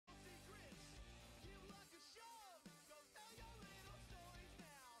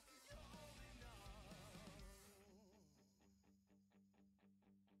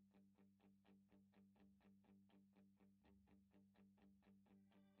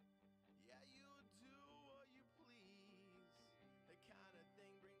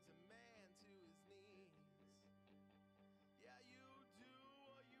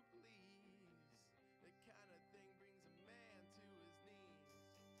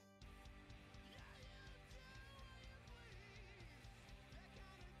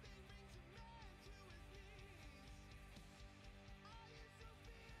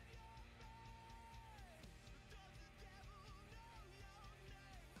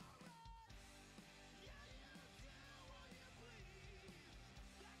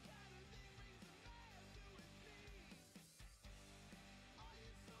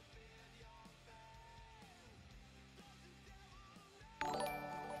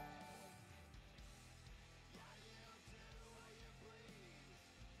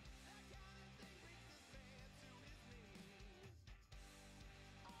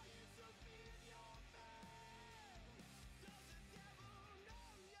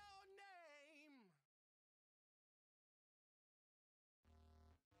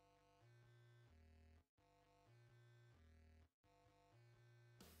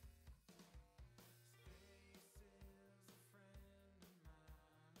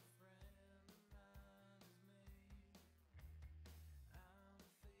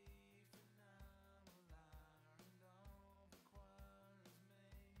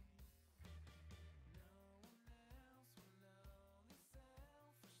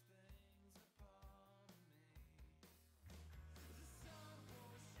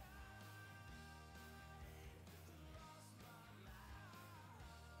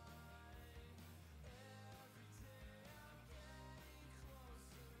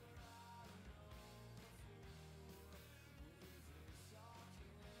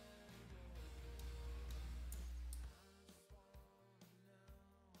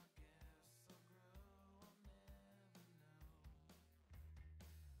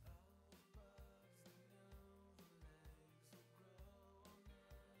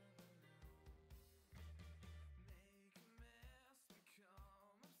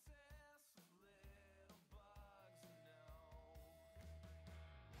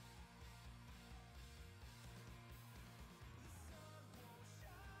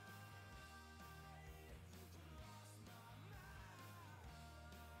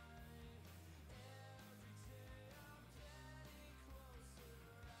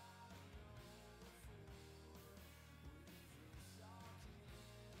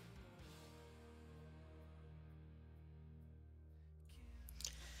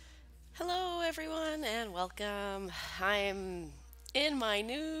Hello, everyone, and welcome. I'm in my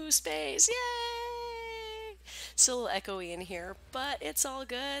new space. Yay! Still a little echoey in here, but it's all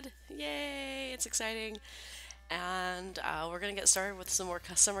good. Yay! It's exciting. And we're going to get started with some more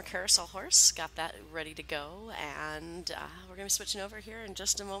summer carousel horse. Got that ready to go, and we're going to be switching over here in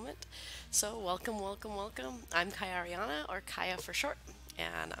just a moment. So, welcome, welcome, welcome. I'm Kaya Ariana, or Kaya for short,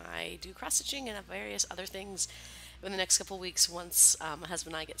 and I do cross stitching and various other things. In the next couple weeks, once my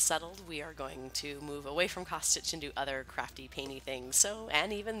husband and I get settled, we are going to move away from cross stitch and do other crafty, painty things. So,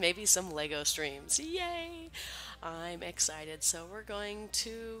 and even maybe some Lego streams. Yay! I'm excited. So, we're going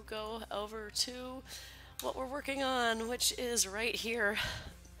to go over to what we're working on, which is right here.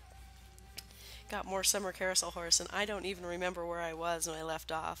 Got more summer carousel horse, and I don't even remember where I was when I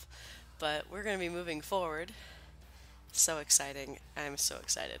left off, but we're going to be moving forward. So exciting. I'm so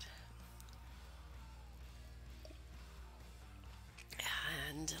excited.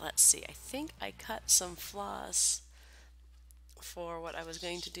 And let's see, I think I cut some floss for what I was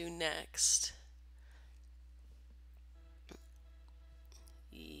going to do next.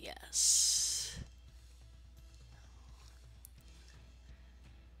 Yes.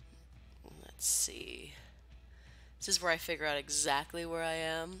 Let's see. This is where I figure out exactly where I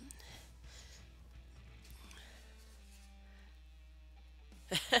am.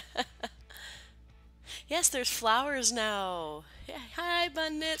 Yes, there's flowers now. Yeah, hi,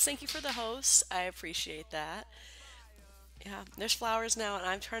 Bun Knits. Thank you for the host. I appreciate that. Yeah, there's flowers now, and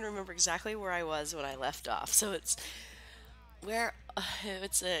I'm trying to remember exactly where I was when I left off. So where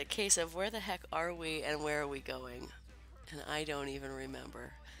it's a case of where the heck are we and where are we going? And I don't even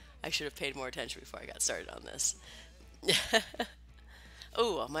remember. I should have paid more attention before I got started on this.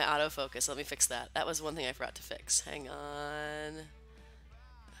 Oh, my autofocus. Let me fix that. That was one thing I forgot to fix. Hang on.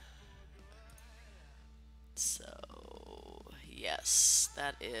 So, yes,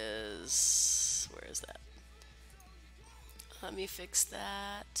 that is. Where is that? Let me fix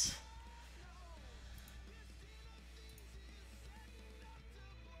that.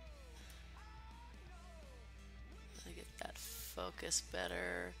 Let me get that focus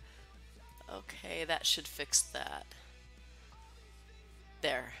better. Okay, that should fix that.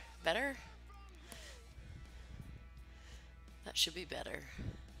 There. Better? That should be better.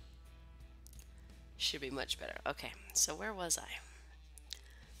 Should be much better. Okay, so where was I?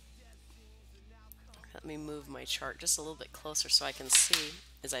 Let me move my chart just a little bit closer so I can see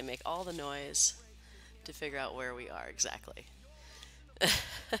as I make all the noise to figure out where we are exactly.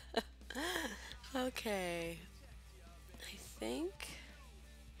 Okay, I think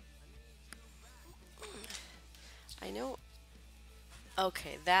I know.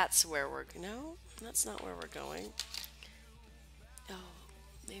 Okay, that's where we're. No, that's not where we're going. Oh,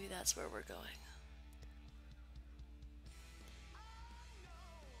 maybe that's where we're going.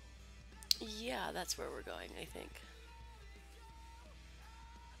 Yeah, that's where we're going, I think.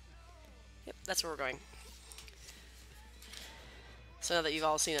 Yep, that's where we're going. So now that you've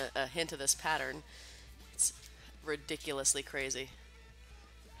all seen a hint of this pattern, it's ridiculously crazy.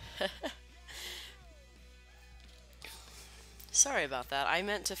 Sorry about that. I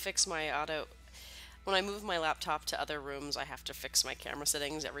meant to fix my auto. When I move my laptop to other rooms, I have to fix my camera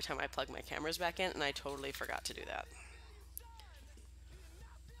settings every time I plug my cameras back in, and I totally forgot to do that.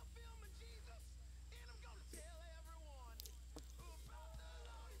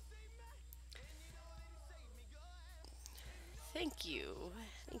 Thank you.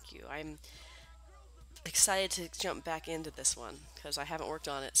 Thank you. I'm excited to jump back into this one because I haven't worked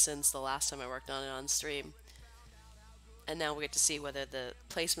on it since the last time I worked on it on stream. And now we get to see whether the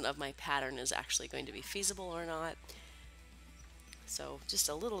placement of my pattern is actually going to be feasible or not. So just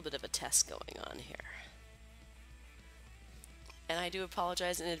a little bit of a test going on here. And I do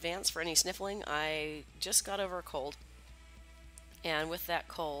apologize in advance for any sniffling. I just got over a cold. And with that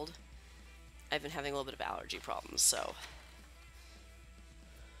cold, I've been having a little bit of allergy problems, so.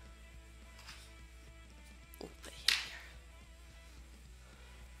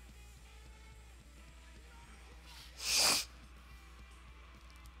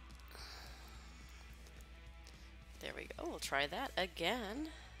 There we go. We'll try that again.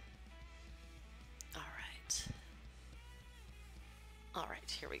 All right. All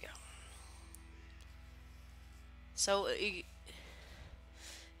right, here we go. So,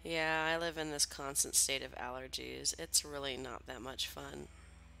 yeah, I live in this constant state of allergies. It's really not that much fun.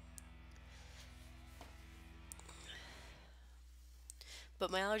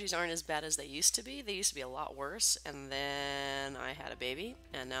 But my allergies aren't as bad as they used to be. They used to be a lot worse, and then I had a baby,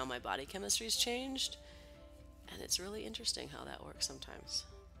 and now my body chemistry's changed. And it's really interesting how that works sometimes.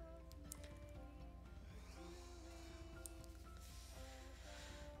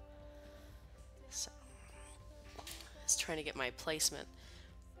 trying to get my placement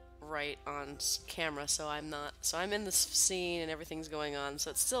right on camera, so I'm in this scene and everything's going on, so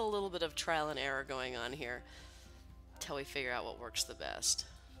it's still a little bit of trial and error going on here till we figure out what works the best.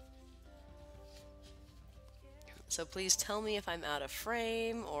 So please tell me if I'm out of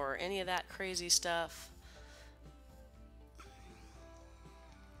frame or any of that crazy stuff.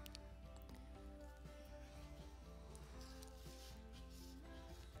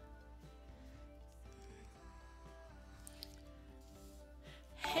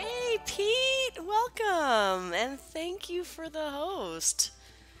 Hey Pete, welcome and thank you for the host.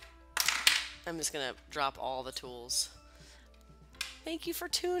 I'm just gonna drop all the tools. Thank you for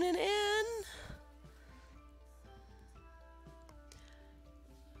tuning in.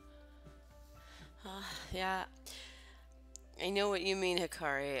 Yeah, I know what you mean,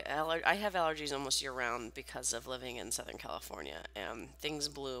 Hikari. I have allergies almost year round because of living in Southern California, and things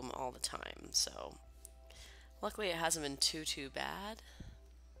bloom all the time. So, luckily, it hasn't been too bad.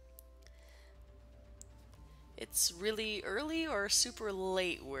 It's really early or super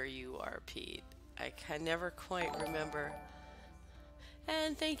late where you are, Pete. I can never quite remember.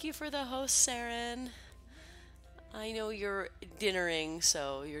 And thank you for the host, Saren. I know you're dinnering,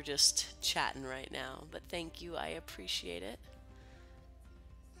 so you're just chatting right now, but thank you. I appreciate it.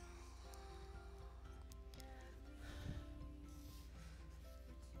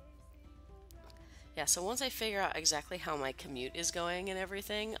 Yeah, so once I figure out exactly how my commute is going and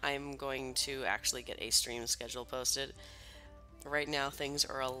everything, I'm going to actually get a stream schedule posted. Right now, things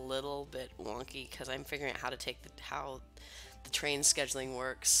are a little bit wonky because I'm figuring out how the train scheduling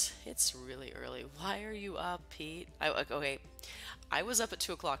works. It's really early. Why are you up, Pete? Okay, I was up at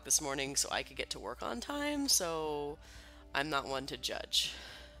 2 o'clock this morning so I could get to work on time, so I'm not one to judge.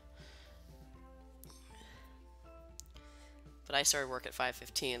 But I started work at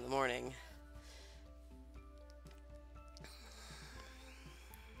 5:15 in the morning.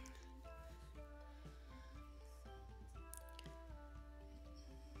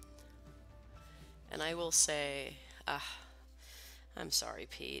 And I will say, I'm sorry,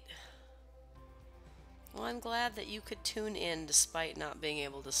 Pete. Well, I'm glad that you could tune in despite not being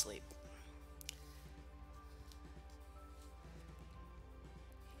able to sleep.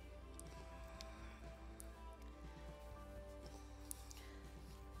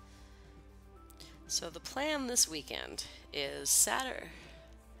 So the plan this weekend is Saturday.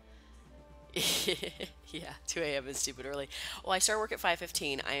 Yeah, 2 a.m. is stupid early. Well, I start work at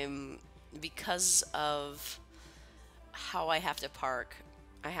 5:15. Because of how I have to park,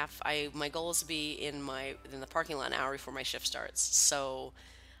 my goal is to be in the parking lot an hour before my shift starts. So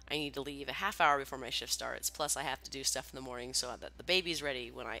I need to leave a half hour before my shift starts. Plus I have to do stuff in the morning so that the baby's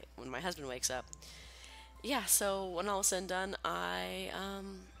ready when my husband wakes up. Yeah, so when all is said and done, I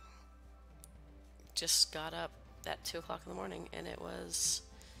just got up at 2 o'clock in the morning and it was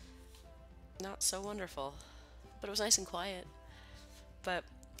not so wonderful, but it was nice and quiet. But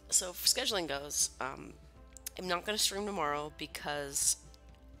so for scheduling goes, I'm not going to stream tomorrow because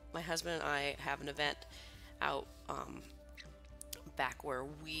my husband and I have an event out back where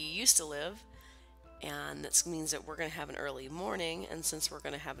we used to live, and that means that we're going to have an early morning, and since we're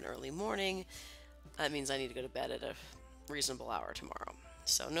going to have an early morning, that means I need to go to bed at a reasonable hour tomorrow.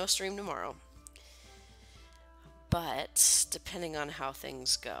 So no stream tomorrow. But depending on how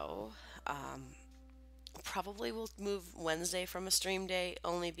things go, probably will move Wednesday from a stream day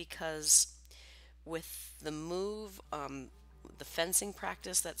only because with the move, the fencing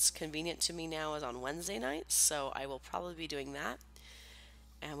practice that's convenient to me now is on Wednesday nights, so I will probably be doing that.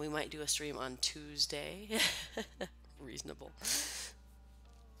 And we might do a stream on Tuesday. Reasonable.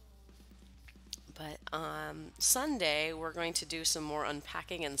 But on Sunday, we're going to do some more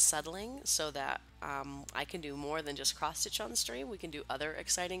unpacking and settling so that I can do more than just cross stitch on stream. We can do other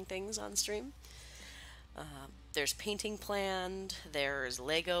exciting things on stream. There's painting planned, there's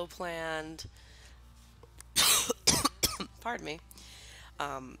Lego planned. Pardon me.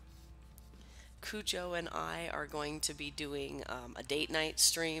 Cujo and I are going to be doing a date night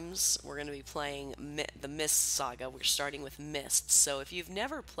streams. We're going to be playing the Myst saga. We're starting with Myst. So if you've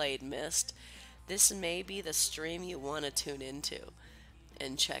never played Myst, this may be the stream you want to tune into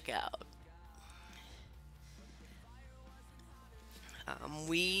and check out.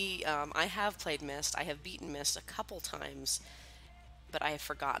 I have played Myst. I have beaten Myst a couple times, but I have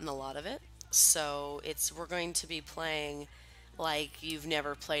forgotten a lot of it. So we're going to be playing like you've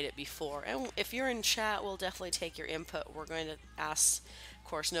never played it before. And if you're in chat, we'll definitely take your input. We're going to ask, of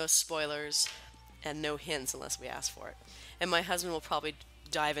course, no spoilers and no hints unless we ask for it. And my husband will probably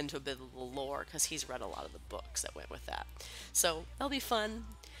dive into a bit of the lore because he's read a lot of the books that went with that. So that'll be fun.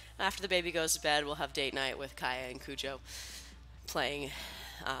 after the baby goes to bed, we'll have date night with Kaya and Cujo playing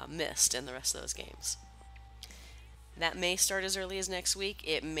Myst and the rest of those games. That may start as early as next week.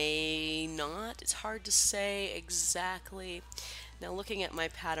 It may not. It's hard to say exactly. Now, looking at my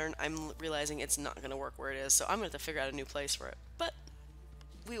pattern, I'm realizing it's not going to work where it is, so I'm going to have to figure out a new place for it. But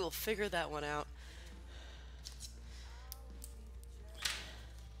we will figure that one out.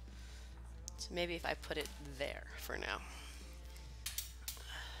 So maybe if I put it there for now.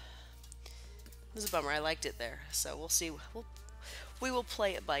 This is a bummer. I liked it there, so we'll see. We will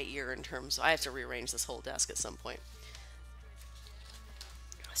play it by ear in terms. I have to rearrange this whole desk at some point.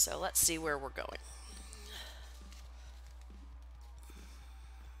 So let's see where we're going.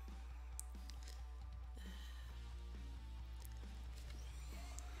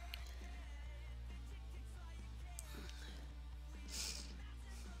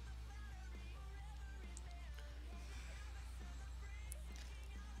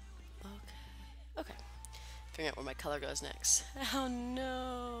 Okay. Figuring out where my color goes next. Oh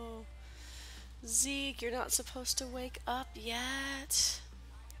no. Zeke, you're not supposed to wake up yet.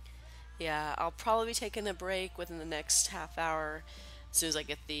 Yeah, I'll probably be taking a break within the next half hour as soon as I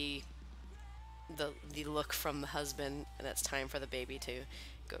get the look from the husband, and it's time for the baby to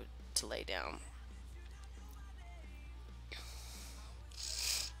go to lay down.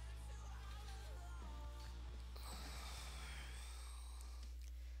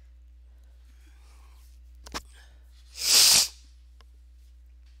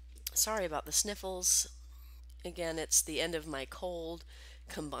 Sorry about the sniffles. Again, it's the end of my cold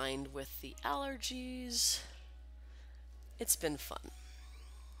combined with the allergies. It's been fun.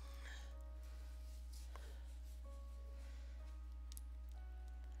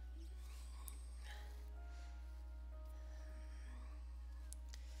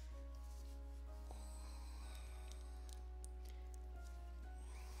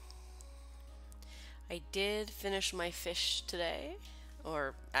 I did finish my fish today,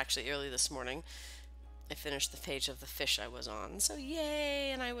 or actually early this morning. I finished the page of the fish I was on, so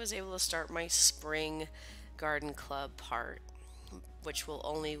yay! And I was able to start my spring garden club part, which will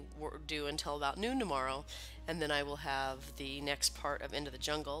only do until about noon tomorrow, and then I will have the next part of Into the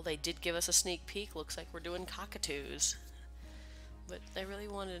Jungle. They did give us a sneak peek. Looks like we're doing cockatoos, but I really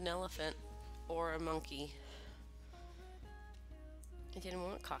wanted an elephant or a monkey. I didn't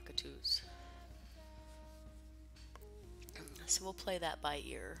want cockatoos. So we'll play that by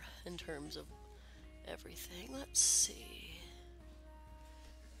ear in terms of everything. Let's see.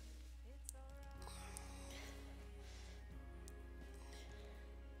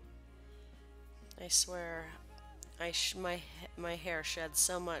 I swear, my hair sheds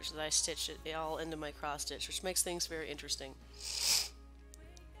so much that I stitched it all into my cross stitch, which makes things very interesting.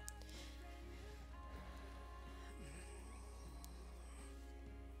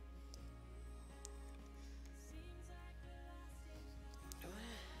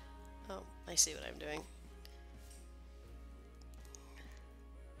 Oh, I see what I'm doing.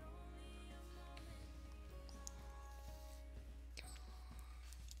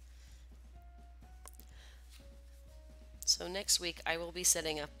 So next week I will be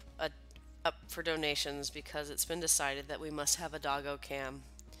setting up for donations because it's been decided that we must have a doggo cam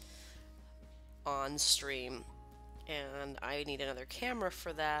on stream, and I need another camera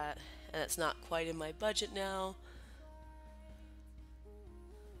for that, and it's not quite in my budget now.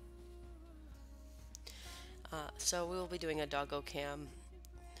 So we will be doing a doggo cam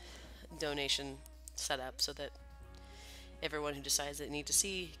donation setup so that everyone who decides they need to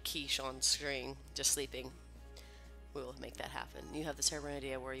see Quiche on screen just sleeping, we will make that happen. You have this hairbrand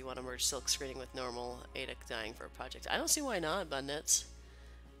idea where you want to merge silk screening with normal Ada dying for a project. I don't see why not, Bundnets.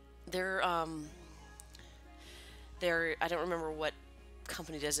 They're I don't remember what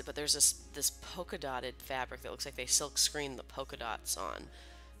company does it, but there's this polka dotted fabric that looks like they silk screen the polka dots on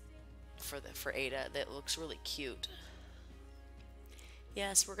for Ada that looks really cute.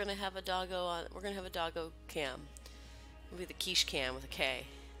 Yes, we're gonna have a doggo on. We're gonna have a doggo cam. It'll be the Quiche cam with a K,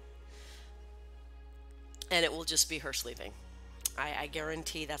 and it will just be her sleeping. I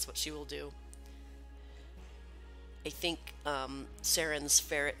guarantee that's what she will do. I think Saren's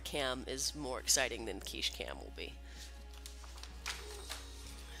ferret cam is more exciting than Quiche cam will be.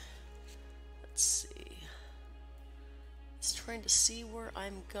 Let's see. Just trying to see where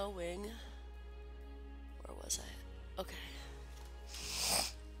I'm going. Where was I? Okay.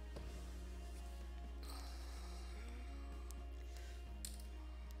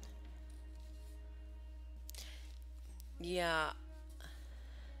 Yeah.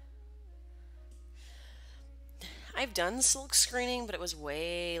 I've done silk screening, but it was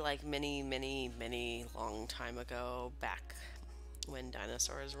way like many long time ago back when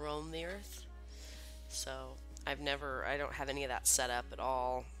dinosaurs roamed the earth. So I don't have any of that set up at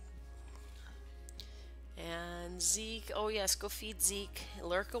all. And Zeke, oh yes, go feed Zeke.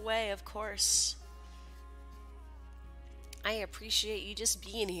 Lurk away, of course. I appreciate you just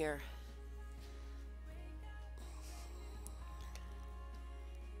being here.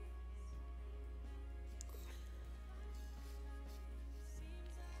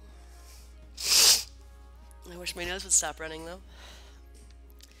 I wish my nose would stop running though.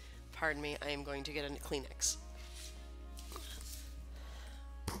 Pardon me, I am going to get a Kleenex.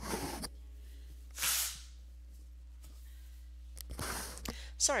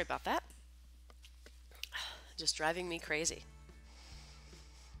 Sorry about that. Just driving me crazy.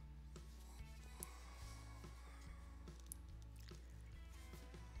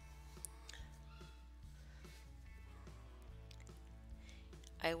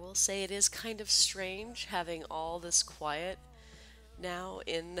 I will say it is kind of strange having all this quiet now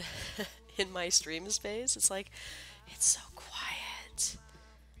in in my stream space. It's like it's so quiet.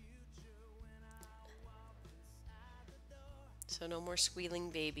 So no more squealing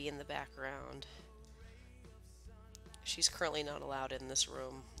baby in the background. She's currently not allowed in this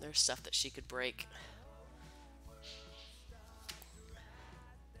room. There's stuff that she could break.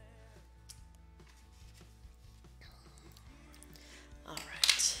 All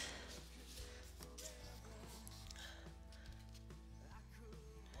right.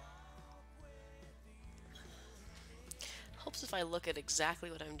 Helps if I look at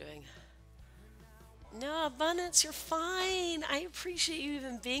exactly what I'm doing. No, Abundance, you're fine. I appreciate you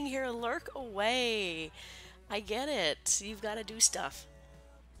even being here. Lurk away. I get it. You've got to do stuff.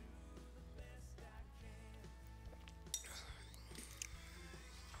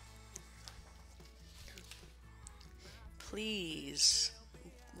 Please,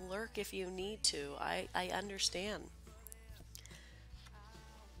 lurk if you need to. I understand.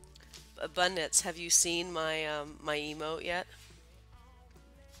 Abundance, have you seen my my emote yet?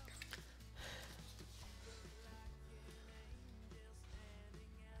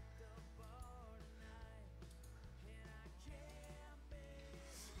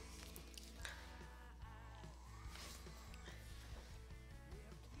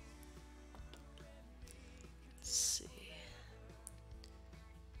 Let's see.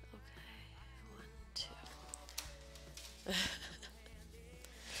 Okay, 1, 2.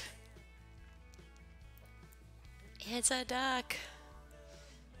 It's a duck.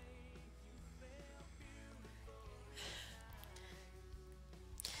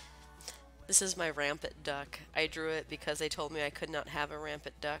 This is my rampant duck. I drew it because they told me I could not have a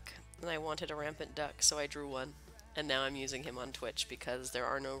rampant duck, and I wanted a rampant duck, so I drew one. And now I'm using him on Twitch because there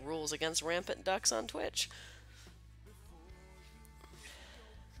are no rules against rampant ducks on Twitch.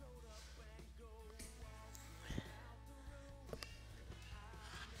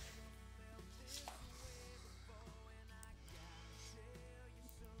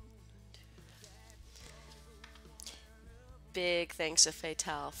 Big thanks to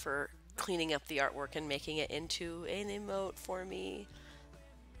Fatal for cleaning up the artwork and making it into an emote for me.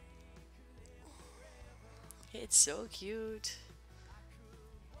 It's so cute.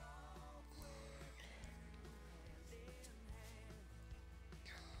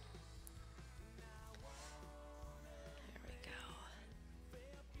 There we go.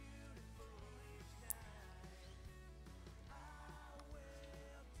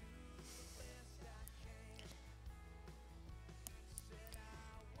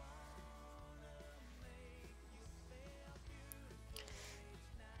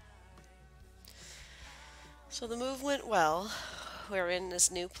 So the move went well. We're in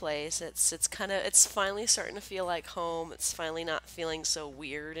this new place. It's finally starting to feel like home. It's finally not feeling so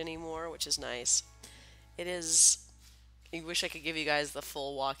weird anymore, which is nice. It is I wish I could give you guys the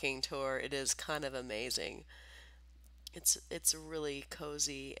full walking tour. It is kind of amazing. It's really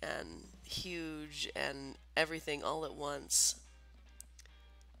cozy and huge and everything all at once.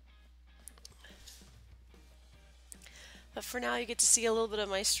 But for now you get to see a little bit of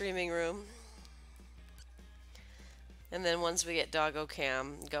my streaming room. And then once we get Doggo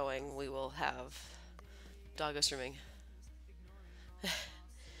Cam going, we will have Doggo streaming.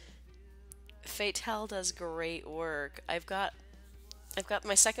 Fatel does great work. I've got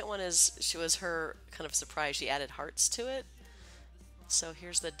my second one is she was her kind of surprise. She added hearts to it. So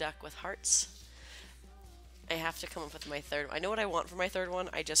here's the duck with hearts. I have to come up with my third. I know what I want for my third one.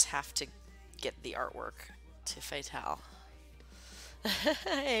 I just have to get the artwork to Fatal.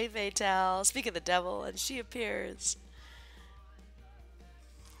 Hey Fatal, speak of the devil, and she appears.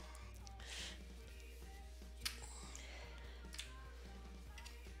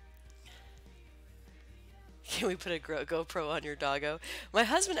 Can we put a GoPro on your doggo? My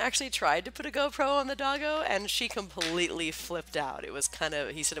husband actually tried to put a GoPro on the doggo, and she completely flipped out. It was kind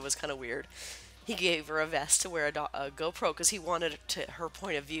of, he said it was kind of weird. He gave her a vest to wear a GoPro because he wanted her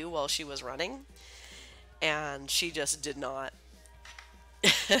point of view while she was running, and she just did not.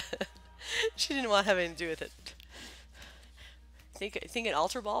 She didn't want to have anything to do with it. Think an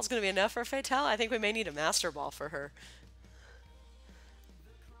altar ball is going to be enough for Fatale? I think we may need a master ball for her.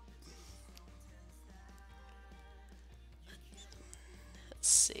 Let's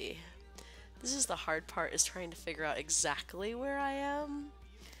see. This is the hard part, is trying to figure out exactly where I am.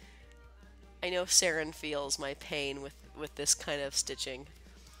 I know Saren feels my pain with this kind of stitching.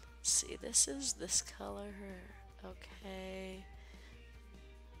 Let's see, this is this color. Okay.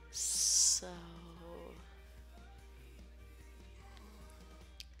 So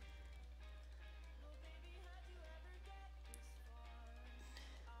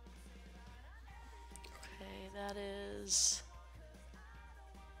okay, that is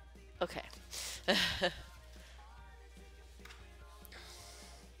okay.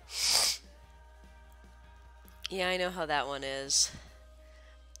 Yeah, I know how that one is.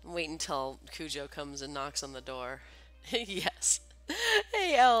 Wait until Cujo comes and knocks on the door. Yes.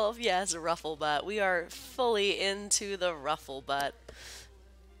 Hey, Elf. Yes, ruffle butt. We are fully into the ruffle butt.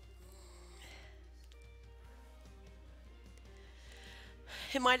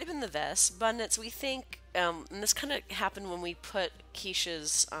 It might have been the vest. Bunnets, we think, and this kind of happened when we put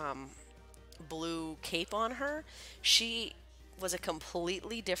Keisha's blue cape on her. She was a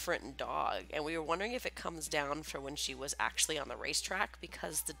completely different dog, and we were wondering if it comes down for when she was actually on the racetrack,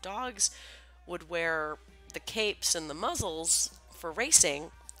 because the dogs would wear the capes and the muzzles for racing,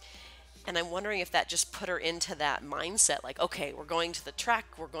 and I'm wondering if that just put her into that mindset, like, okay, we're going to the track,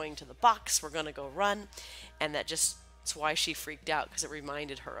 we're going to the box, we're going to go run, and that just, it's why she freaked out, because it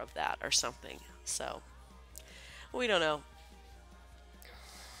reminded her of that or something. So we don't know.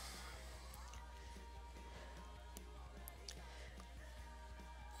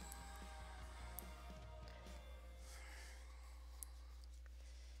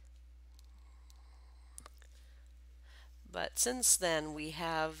 But since then, we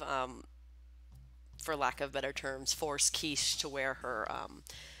have, for lack of better terms, forced Quiche to wear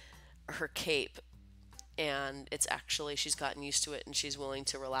her cape, and it's actually, she's gotten used to it, and she's willing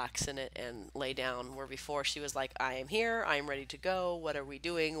to relax in it and lay down. Where before she was like, "I am here. I am ready to go. What are we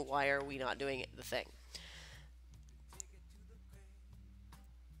doing? Why are we not doing the thing?"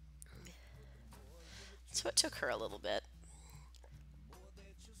 So it took her a little bit.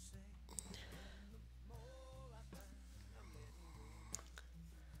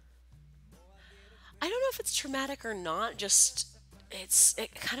 I don't know if it's traumatic or not. Just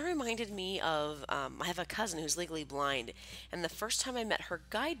it kind of reminded me of, I have a cousin who's legally blind, and the first time I met her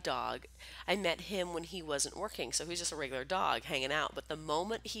guide dog, I met him when he wasn't working, so he was just a regular dog hanging out. But the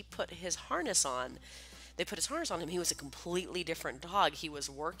moment he put his harness on, they put his harness on him, he was a completely different dog. He was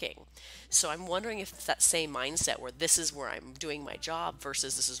working. So I'm wondering if it's that same mindset where this is where I'm doing my job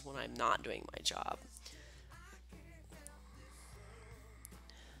versus this is when I'm not doing my job.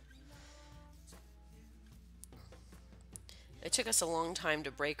 It took us a long time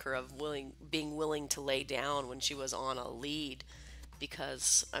to break her of being willing to lay down when she was on a lead,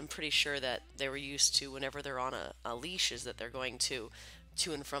 because I'm pretty sure that they were used to, whenever they're on a leash, is that they're going to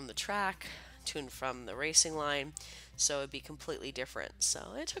and from the track, to and from the racing line, so it'd be completely different.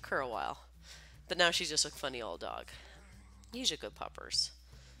 So it took her a while, but now she's just a funny old dog. He's a good puppers.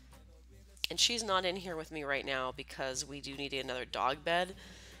 And she's not in here with me right now because we do need another dog bed.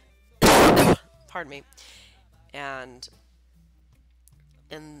 Pardon me. And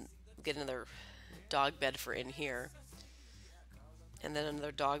get another dog bed for in here, and then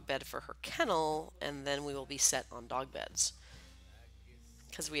another dog bed for her kennel, and then we will be set on dog beds,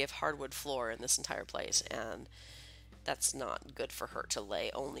 because we have hardwood floor in this entire place, and that's not good for her to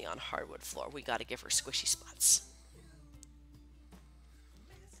lay only on hardwood floor. We got to give her squishy spots.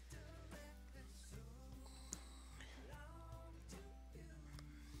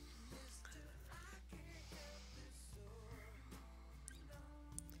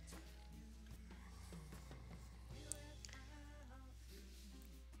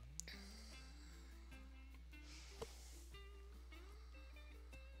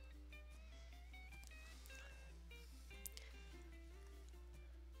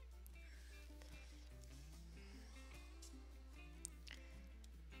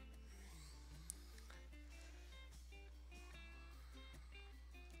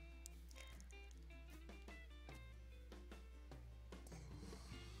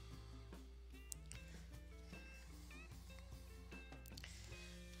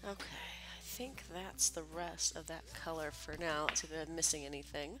 Okay, I think that's the rest of that color for now. Let's see if I'm missing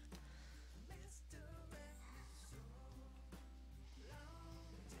anything.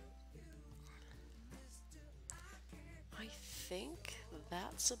 I think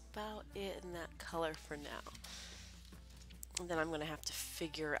that's about it in that color for now. And then I'm going to have to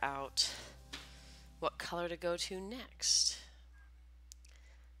figure out what color to go to next.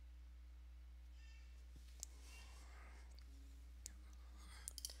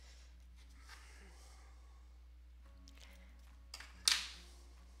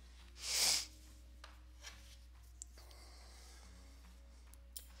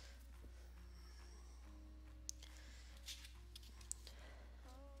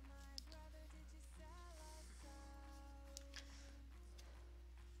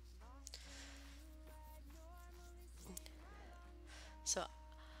 So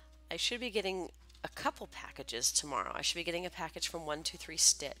I should be getting a couple packages tomorrow. I should be getting a package from 123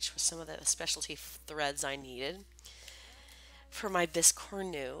 Stitch with some of the specialty threads I needed for my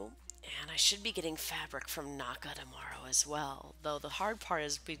biscornu. And I should be getting fabric from Naka tomorrow as well. Though the hard part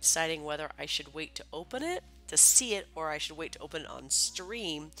is deciding whether I should wait to open it, to see it, or I should wait to open it on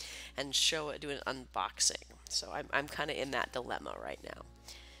stream and show it, do an unboxing. So I'm kind of in that dilemma right now.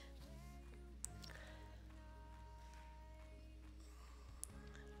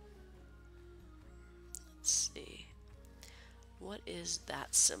 Let's see. What is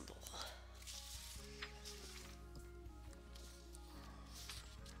that symbol?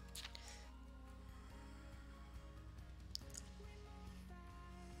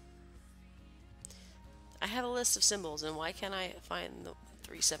 I have a list of symbols, and why can't I find the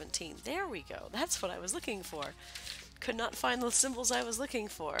 317? There we go. That's what I was looking for. Could not find the symbols I was looking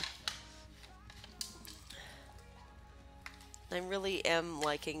for. I really am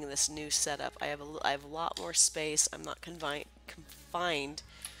liking this new setup. I have a lot more space. I'm not confined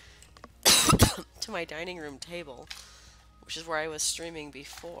to my dining room table, which is where I was streaming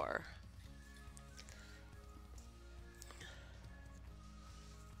before.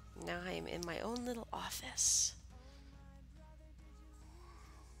 Now I am in my own little office.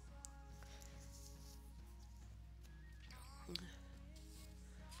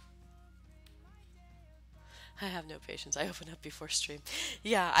 I have no patience. I open up before stream.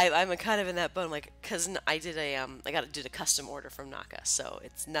 Yeah, I'm kind of in that boat. I'm like, cause I did I got to do a custom order from Naka, so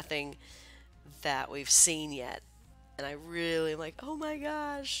it's nothing that we've seen yet, and I really am like, oh my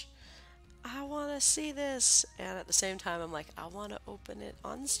gosh, I want to see this, and at the same time, I'm like, I want to open it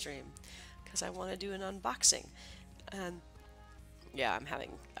on stream, cause I want to do an unboxing, and yeah, I'm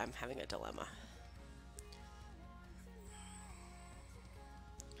having a dilemma.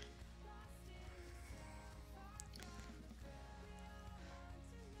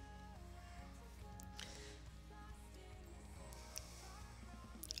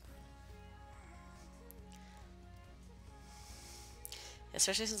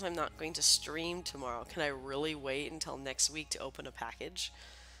 Especially since I'm not going to stream tomorrow. Can I really wait until next week to open a package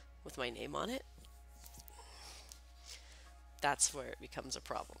with my name on it? That's where it becomes a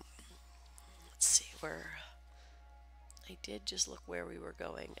problem. Let's see where... I did just look where we were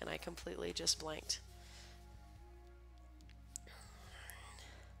going, and I completely just blanked.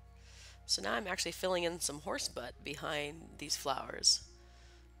 So now I'm actually filling in some horse butt behind these flowers.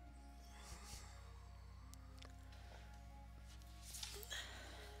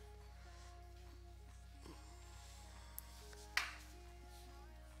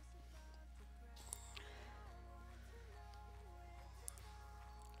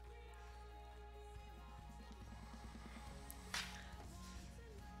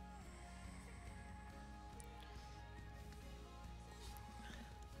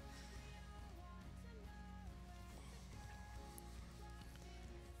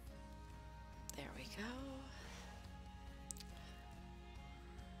 There we go.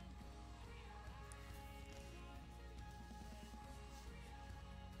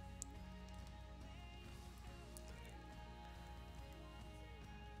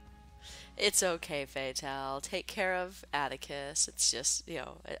 It's okay, Fatal. Take care of Atticus. It's just,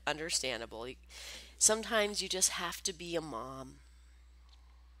 understandable. Sometimes you just have to be a mom.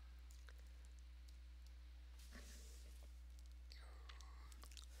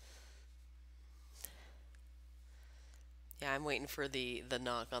 Yeah, I'm waiting for the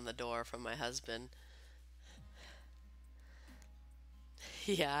knock on the door from my husband.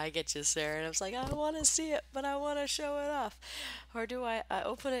 Yeah, I get you, Sarah. And I was like, I want to see it, but I want to show it off. Or do I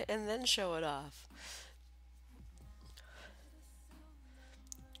open it and then show it off?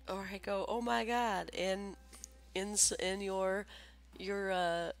 Or I go, oh my God, in your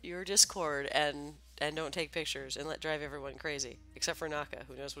Discord and don't take pictures and let drive everyone crazy, except for Naka,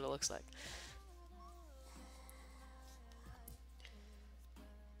 who knows what it looks like.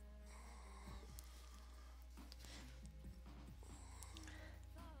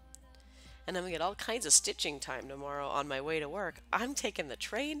 and I'm gonna get all kinds of stitching time tomorrow on my way to work. I'm taking the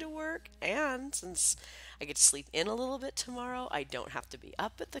train to work, and since I get to sleep in a little bit tomorrow, I don't have to be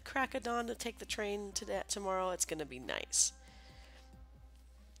up at the crack of dawn to take the train tomorrow. It's gonna be nice.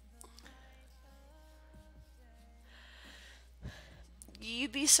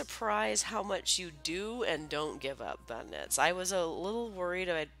 You'd be surprised how much you do and don't give up bun knits. I was a little worried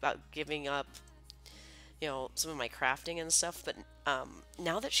about giving up, some of my crafting and stuff, but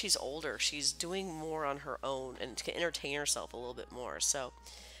now that she's older, she's doing more on her own and to entertain herself a little bit more. So,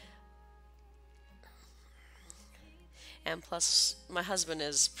 and plus, my husband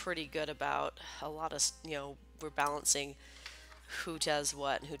is pretty good about a lot of, we're balancing who does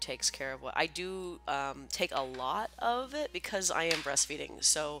what and who takes care of what. I do take a lot of it because I am breastfeeding.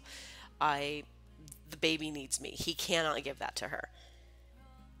 So I the baby needs me. He cannot give that to her.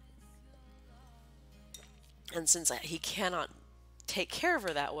 And since he cannot take care of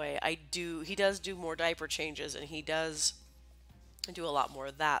her that way, he does do more diaper changes and he does do a lot more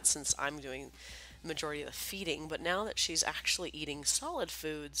of that since I'm doing the majority of the feeding. But now that she's actually eating solid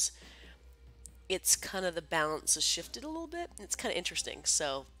foods, it's kind of the balance has shifted a little bit. It's kind of interesting.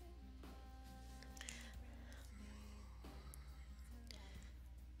 So,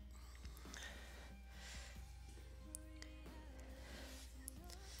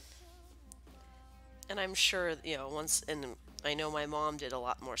 and I'm sure, and I know my mom did a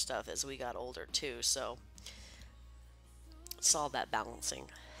lot more stuff as we got older too. So, it's all that balancing.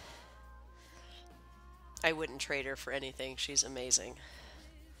 I wouldn't trade her for anything. She's amazing.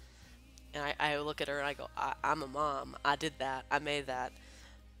 And I look at her and I go, I'm a mom. I did that. I made that.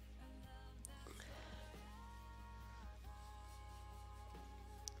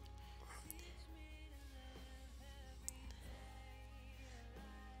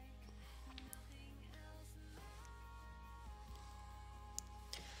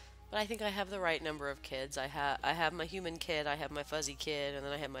 But I think I have the right number of kids. I have my human kid, I have my fuzzy kid, and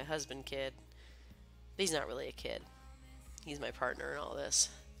then I have my husband kid. But he's not really a kid. He's my partner in all this.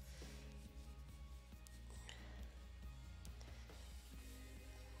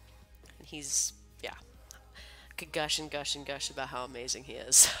 And he's, yeah, I could gush and gush and gush about how amazing he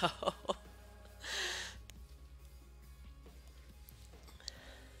is. So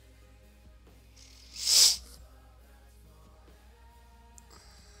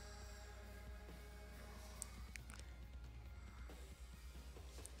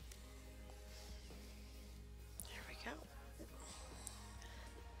there we go.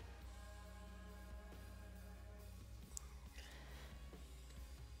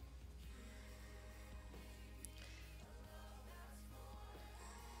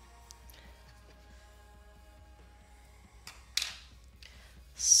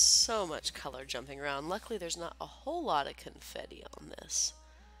 So much color jumping around. Luckily, there's not a whole lot of confetti on this,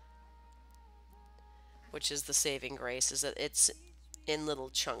 which is the saving grace, is that it's in little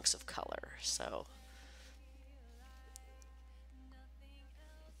chunks of color. So,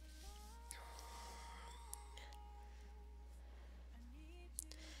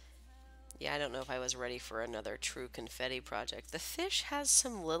 yeah, I don't know if I was ready for another true confetti project. The fish has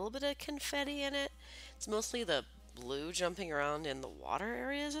some little bit of confetti in it. It's mostly the blue jumping around in the water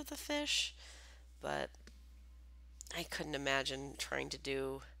areas of the fish, but I couldn't imagine trying to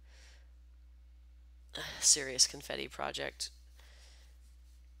do a serious confetti project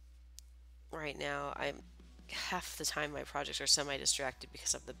right now. I'm half the time my projects are semi-distracted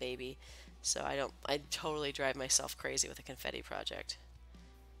because of the baby, so I totally drive myself crazy with a confetti project.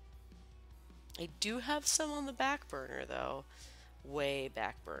 I do have some on the back burner though, way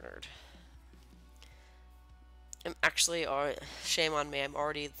back burnered. I'm actually, shame on me, I'm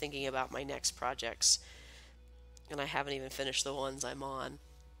already thinking about my next projects, and I haven't even finished the ones I'm on.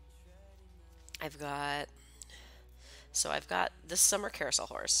 I've got, I've got this summer carousel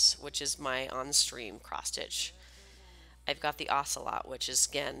horse, which is my on-stream cross stitch. I've got the ocelot, which is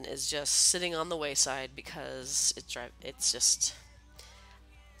again is just sitting on the wayside because it's just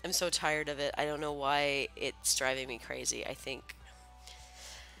I'm so tired of it. I don't know why it's driving me crazy. I think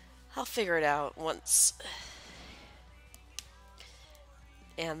I'll figure it out once.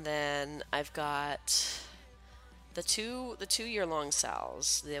 And then I've got the two year long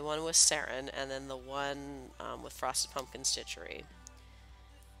sals, the one with sarin, and then the one with frosted pumpkin stitchery.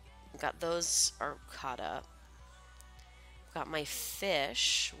 Got those are caught up. Got my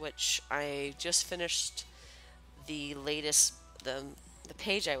fish, which I just finished the latest the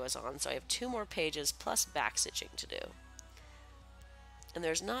page I was on, so I have two more pages plus back stitching to do. And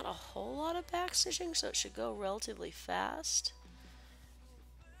there's not a whole lot of back stitching, so it should go relatively fast.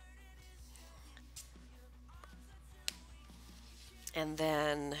 And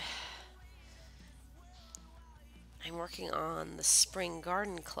then I'm working on the Spring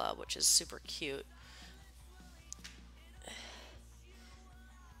Garden Club, which is super cute.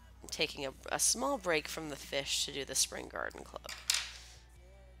 I'm taking a small break from the fish to do the Spring Garden Club.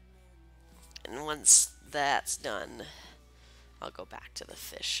 And once that's done, I'll go back to the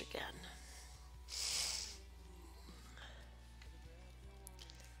fish again.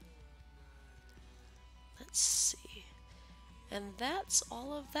 Let's see. And that's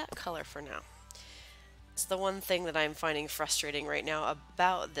all of that color for now. It's the one thing that I'm finding frustrating right now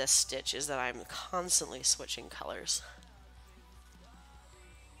about this stitch is that I'm constantly switching colors.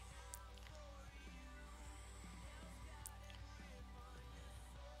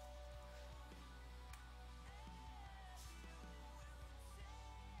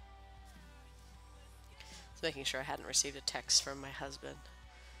 Just making sure I hadn't received a text from my husband.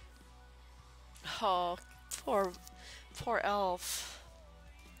 Oh, poor elf.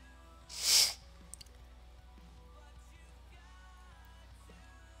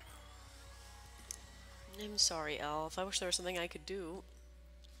 I'm sorry, Elf. I wish there was something I could do.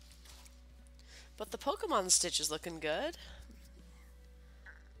 But the Pokemon stitch is looking good.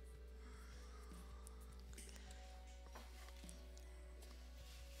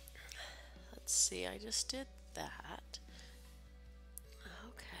 Let's see, I just did that.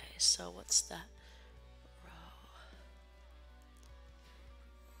 Okay, so what's that row?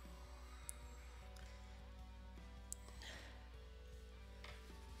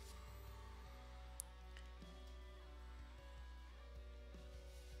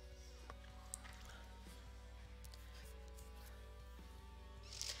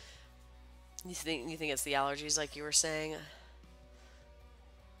 You think it's the allergies like you were saying?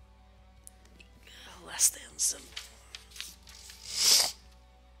 Less than some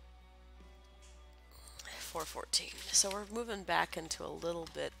 414. So we're moving back into a little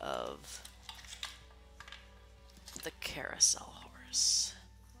bit of the carousel horse.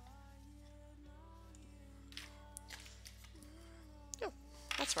 Oh,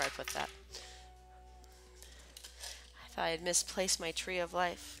 that's where I put that. I thought I had misplaced my Tree of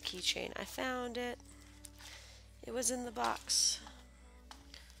Life keychain. I found it. It was in the box.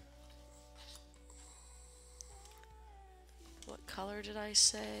 What color did I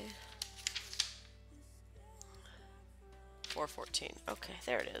say? 414. Okay,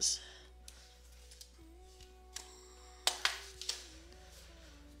 there it is.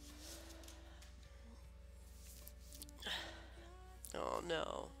 Oh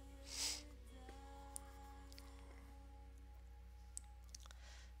no.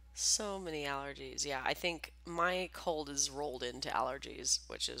 So many allergies. Yeah, I think my cold is rolled into allergies,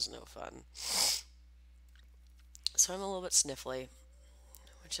 which is no fun. So I'm a little bit sniffly,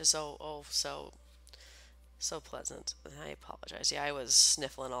 which is so pleasant. And I apologize. Yeah, I was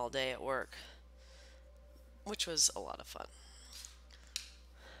sniffling all day at work, which was a lot of fun.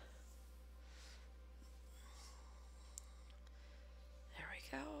 There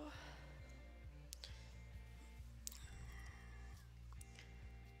we go.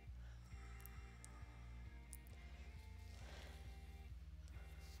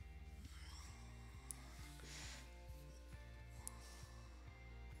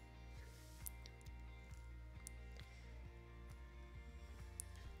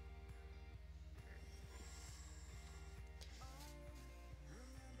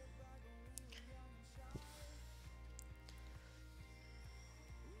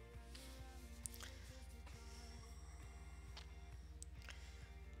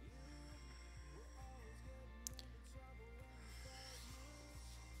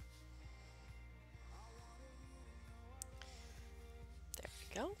 There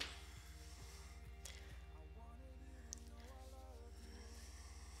we go.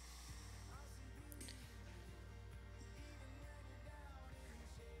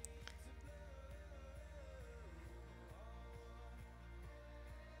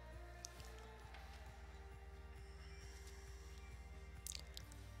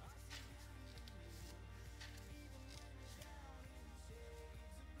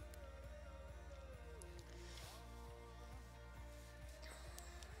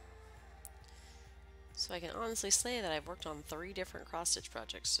 So I can honestly say that I've worked on 3 different cross-stitch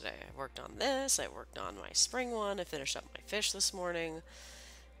projects today. I worked on this, I worked on my spring one, I finished up my fish this morning.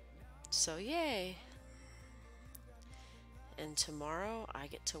 So yay! And tomorrow I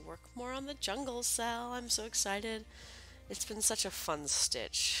get to work more on the jungle cell. I'm so excited. It's been such a fun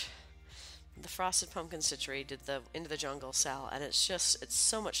stitch. The frosted pumpkin stitchery did the into the jungle cell, and it's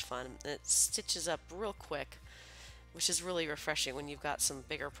so much fun. It stitches up real quick, which is really refreshing when you've got some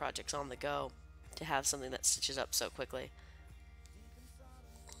bigger projects on the go to have something that stitches up so quickly.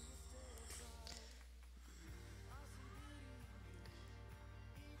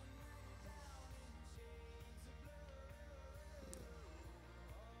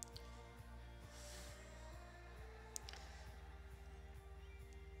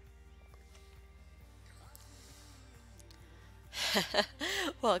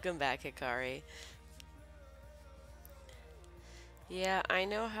 Welcome back, Hikari. Yeah, I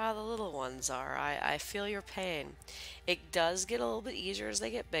know how the little ones are. I feel your pain. It does get a little bit easier as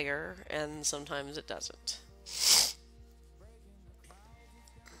they get bigger, and sometimes it doesn't.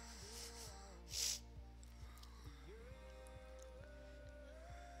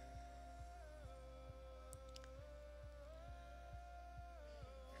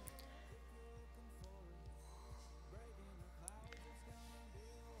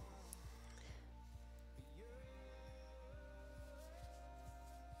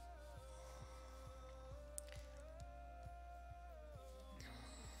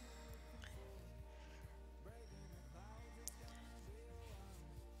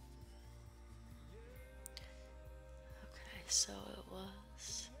 Okay, so it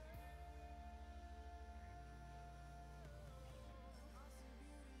was.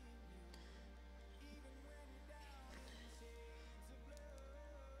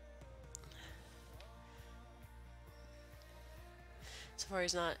 So far,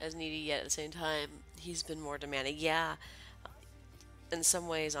 he's not as needy yet. At the same time, he's been more demanding. Yeah, in some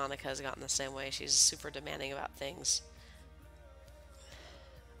ways, Annika's gotten the same way. She's super demanding about things.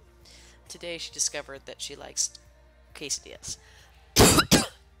 Today, she discovered that she likes quesadillas.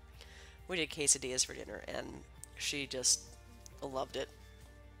 We did quesadillas for dinner, and she just loved it.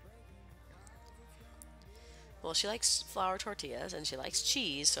 Well, she likes flour tortillas and she likes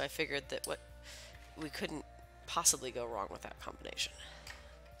cheese, so I figured that what we couldn't possibly go wrong with that combination.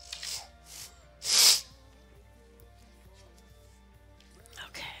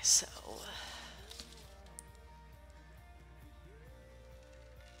 Okay, so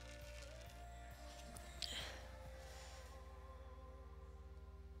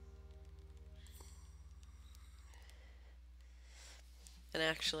and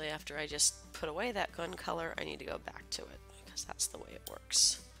actually after I just put away that gun color, I need to go back to it because that's the way it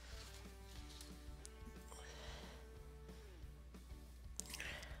works.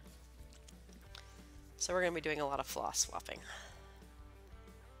 So we're going to be doing a lot of floss swapping.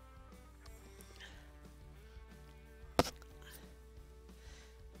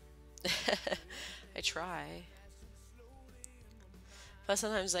 I try. But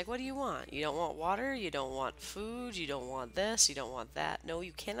sometimes, like, what do you want? You don't want water? You don't want food? You don't want this? You don't want that? No,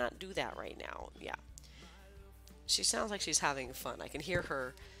 you cannot do that right now. Yeah. She sounds like she's having fun. I can hear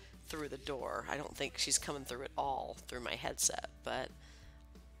her through the door. I don't think she's coming through it all through my headset, but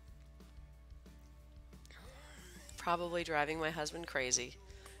probably driving my husband crazy.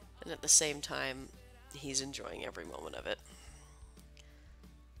 And at the same time, he's enjoying every moment of it.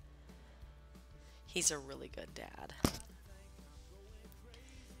 He's a really good dad.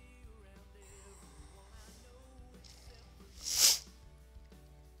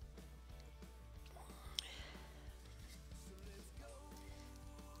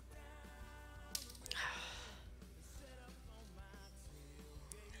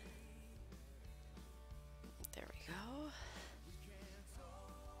 There we go.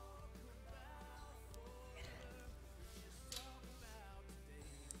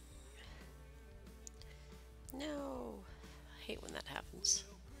 No. I hate when that happens.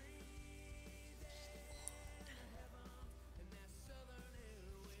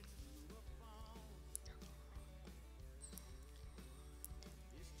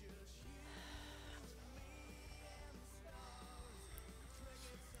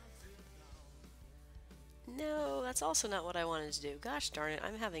 No, that's also not what I wanted to do. Gosh darn it,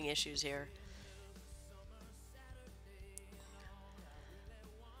 I'm having issues here.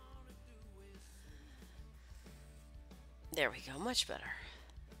 There we go, much better.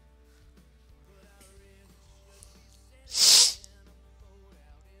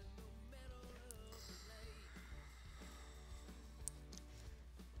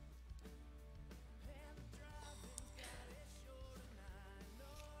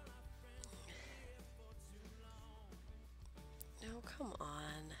 Oh, come on.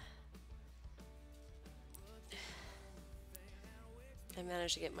 I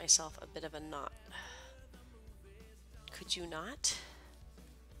managed to get myself a bit of a knot. Could you not?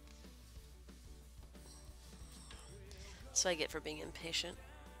 That's what I get for being impatient.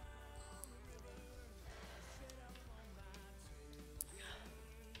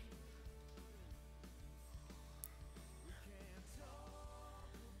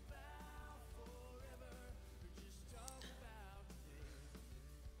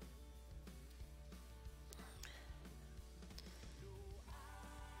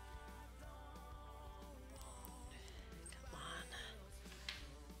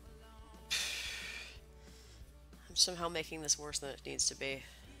 I'm somehow making this worse than it needs to be.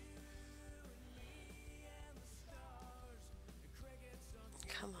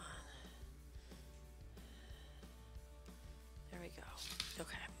 Come on. There we go.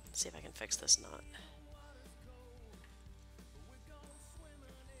 Okay, let's see if I can fix this knot.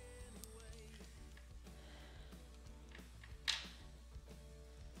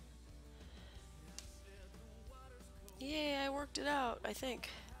 Yay, I worked it out, I think.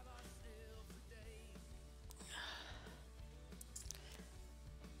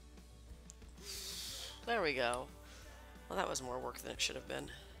 There we go. Well, that was more work than it should have been.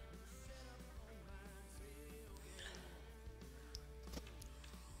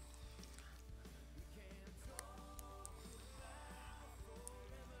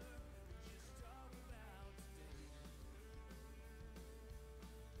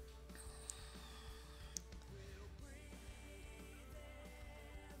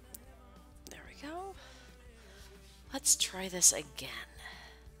 There we go. Let's try this again.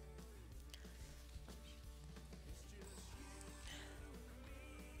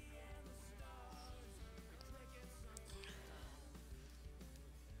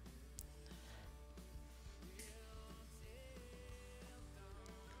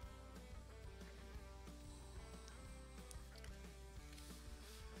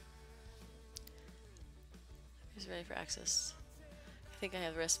 Who's ready for access? I think I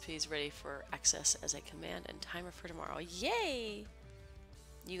have recipes ready for access as a command and timer for tomorrow. Yay!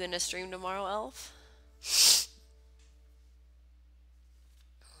 You gonna stream tomorrow, Elf?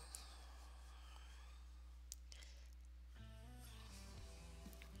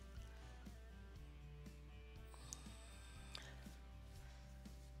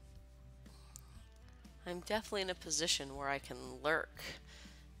 I'm definitely in a position where I can lurk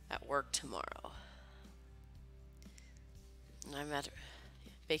at work tomorrow. And I'm at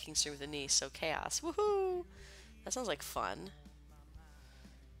baking stream with a niece, so chaos. Woohoo! That sounds like fun.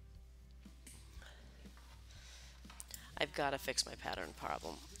 I've got to fix my pattern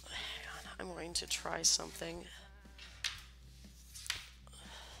problem. Hang on, I'm going to try something.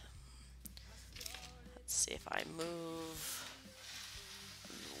 Let's see if I move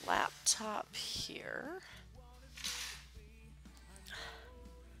the laptop here.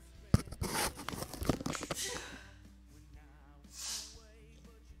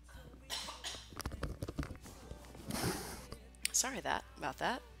 Sorry about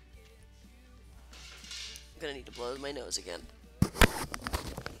that. I'm gonna need to blow my nose again.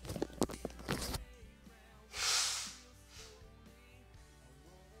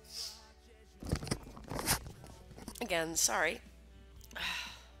 Again, sorry.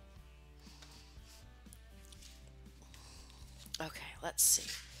 Okay, let's see.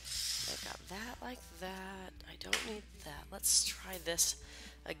 I've got that like that. I don't need that. Let's try this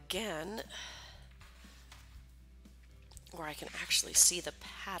again, where I can actually see the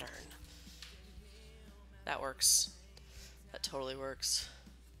pattern. That works. That totally works.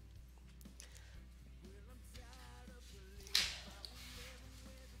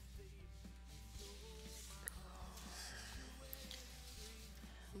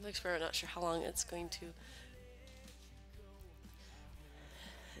 I'm experiment, not sure how long it's going to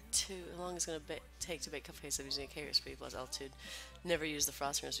how long it's going to take to bake cupcakes of using a cake recipe plus altitude. Never use the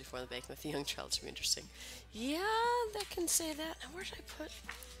frosting recipe before the baking with the young child. Should be interesting. Yeah, that can say that. Now, where did I put?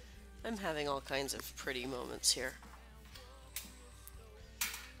 I'm having all kinds of pretty moments here.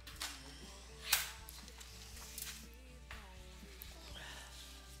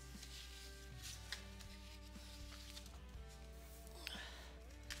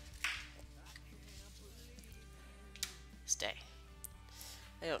 Stay.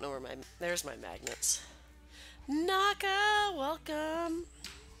 I don't know where there's my magnets. Naka, welcome.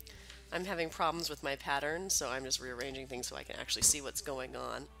 I'm having problems with my pattern, so I'm just rearranging things so I can actually see what's going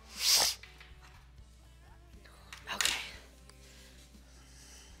on. Okay.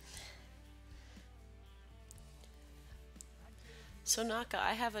 So Naka,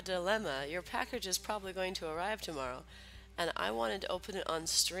 I have a dilemma. Your package is probably going to arrive tomorrow, and I wanted to open it on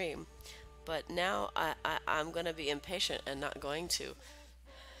stream, but now I'm going to be impatient and not going to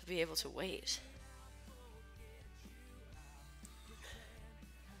be able to wait.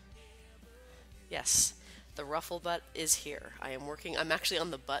 Yes, the ruffle butt is here. I'm actually on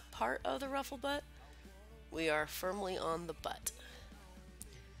the butt part of the ruffle butt. We are firmly on the butt.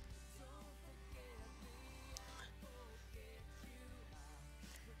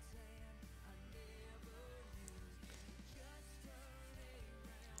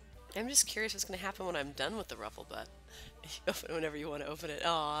 I'm just curious what's going to happen when I'm done with the ruffle butt. Open it whenever you want to open it.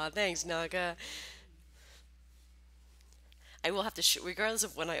 Aw, thanks, Naga. I will have to, regardless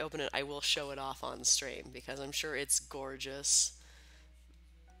of when I open it, I will show it off on stream because I'm sure it's gorgeous.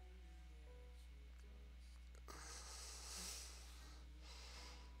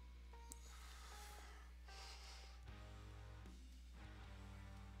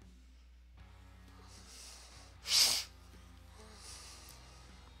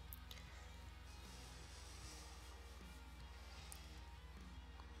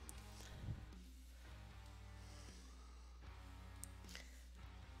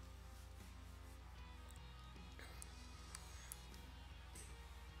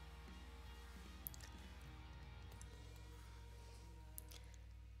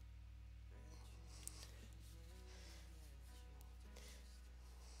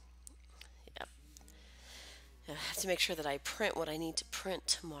 to make sure that I print what I need to print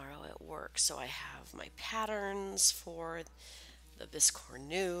tomorrow at work. So I have my patterns for the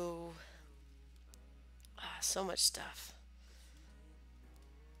Biscornu. So much stuff.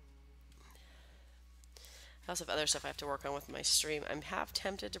 I also have other stuff I have to work on with my stream. I'm half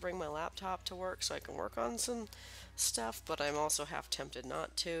tempted to bring my laptop to work so I can work on some stuff, but I'm also half tempted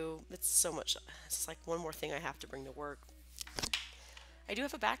not to. It's so much. It's like one more thing I have to bring to work. I do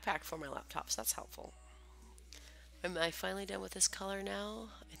have a backpack for my laptop, so that's helpful. Am I finally done with this color now?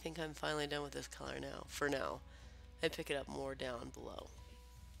 I think I'm finally done with this color now, for now. I pick it up more down below.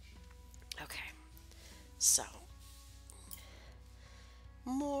 Okay, so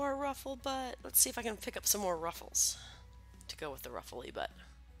more ruffle butt. Let's see if I can pick up some more ruffles to go with the ruffly butt.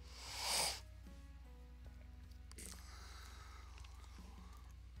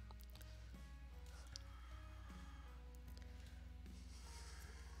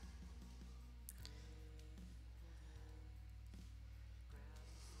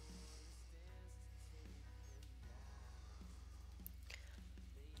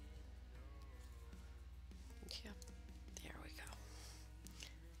 Yep, there we go.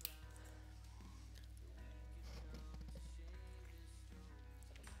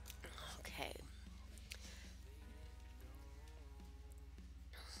 Okay.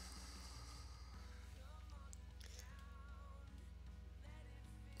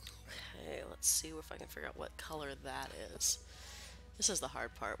 Okay, let's see if I can figure out what color that is. This is the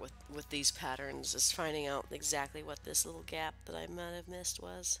hard part with these patterns, is finding out exactly what this little gap that I might have missed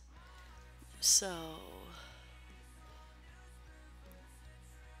was. So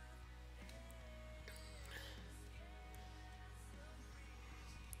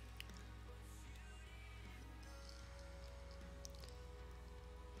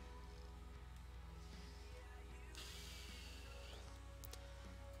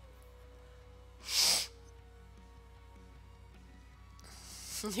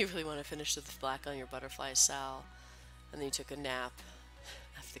you really want to finish with black on your butterfly, Sal, and then you took a nap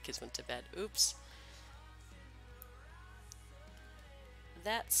after the kids went to bed. Oops.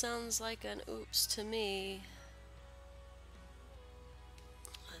 That sounds like an oops to me.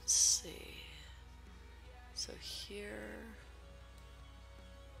 Let's see. So here.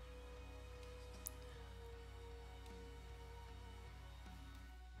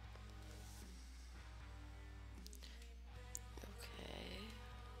 Okay.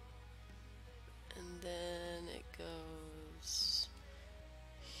 And then it goes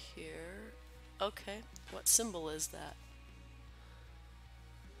here. Okay. What symbol is that?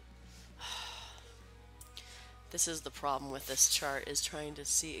 This is the problem with this chart, is trying to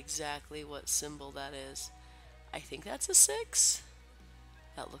see exactly what symbol that is. I think that's a 6.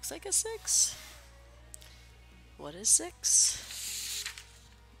 That looks like a 6. What is 6?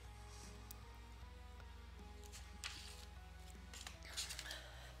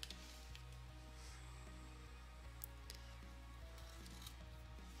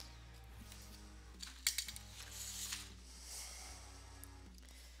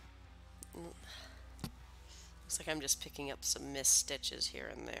 Looks like I'm just picking up some missed stitches here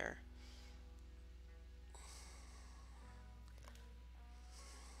and there.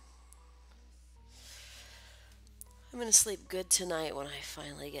 I'm gonna sleep good tonight when I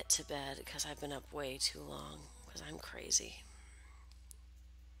finally get to bed, because I've been up way too long, because I'm crazy.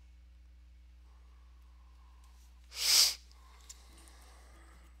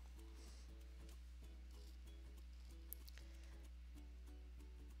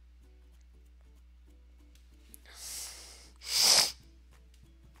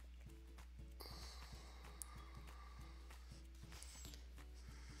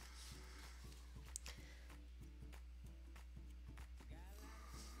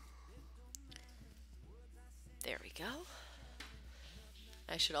 There we go.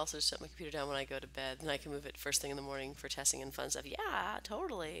 I should also shut my computer down when I go to bed, and I can move it first thing in the morning for testing and fun stuff. Yeah,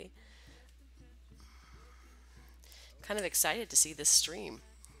 totally. Kind of excited to see this stream.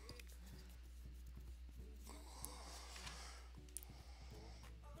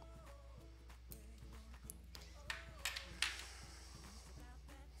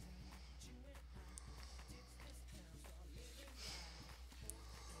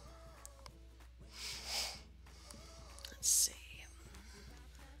 Let's see.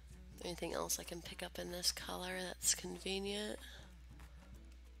 Anything else I can pick up in this color that's convenient?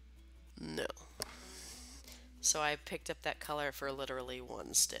 No. So I picked up that color for literally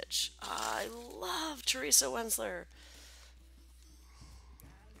one stitch. I love Teresa Wentzler.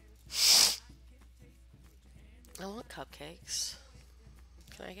 I want cupcakes.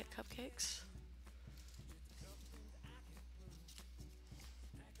 Can I get cupcakes?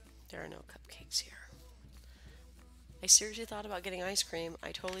 There are no cupcakes here. I seriously thought about getting ice cream.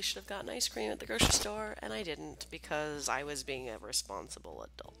 I totally should have gotten ice cream at the grocery store, and I didn't because I was being a responsible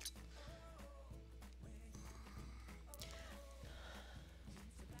adult.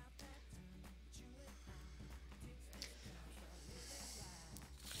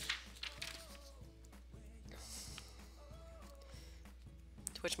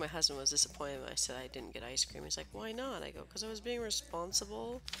 To which my husband was disappointed when I said I didn't get ice cream. He's like, "Why not?" I go, "Because I was being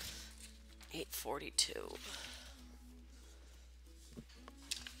responsible." 8:42.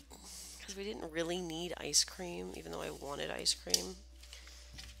 Because we didn't really need ice cream, even though I wanted ice cream.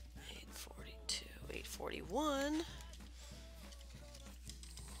 8:42. 8:41.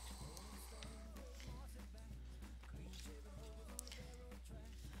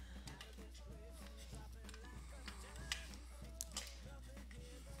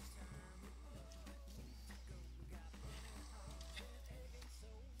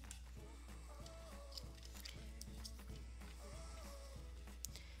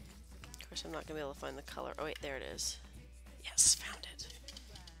 Of course, I'm not going to be able to find the color. Oh, wait, there it is. Yes, found it.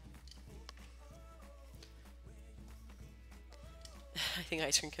 I think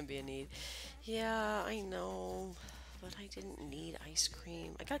ice cream can be a need. Yeah, I know. But I didn't need ice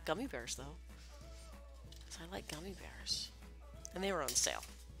cream. I got gummy bears, though. Because I like gummy bears. And they were on sale.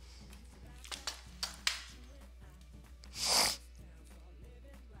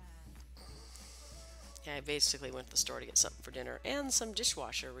 Yeah, I basically went to the store to get something for dinner and some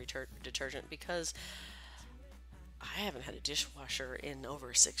dishwasher detergent because I haven't had a dishwasher in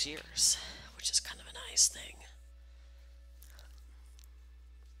over 6 years, which is kind of a nice thing.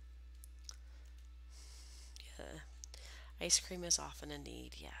 Yeah, ice cream is often a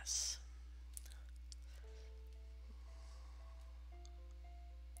need, yes.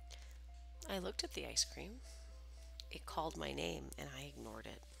 I looked at the ice cream. It called my name and I ignored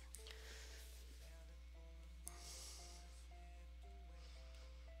it.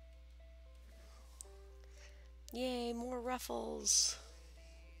 Yay, more ruffles.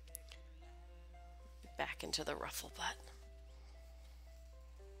 Back into the ruffle butt.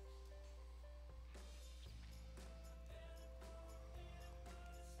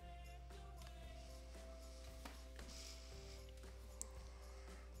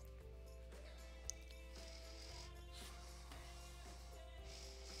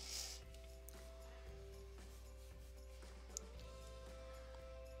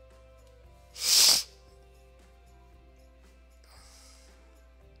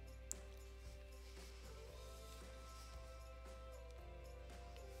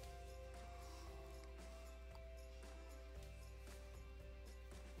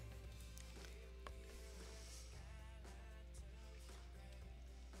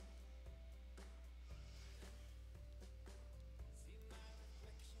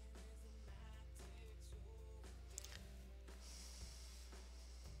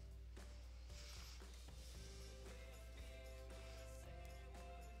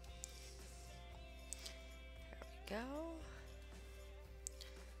 There we go.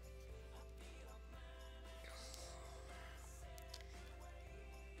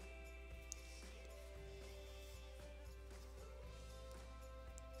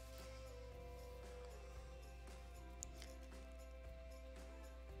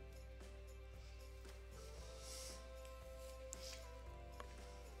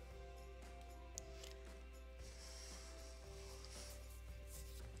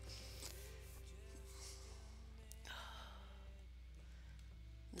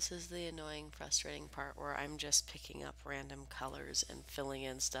 This is the annoying, frustrating part where I'm just picking up random colors and filling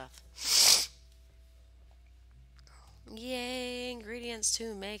in stuff. Yay, ingredients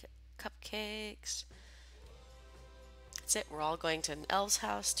to make cupcakes. That's it, we're all going to an elf's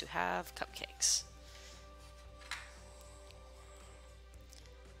house to have cupcakes.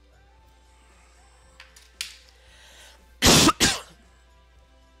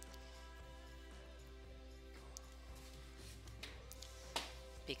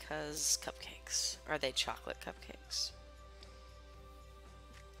 Because cupcakes. Are they chocolate cupcakes?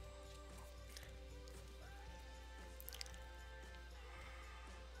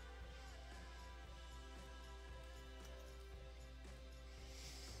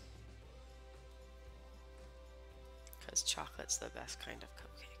 Because chocolate's the best kind of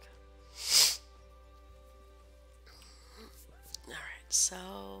cupcake. Alright, so...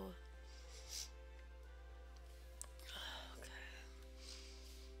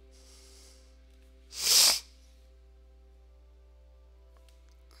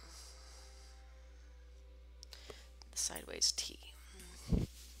 sideways T.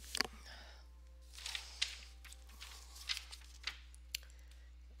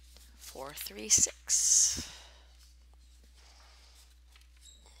 4, 3, 6.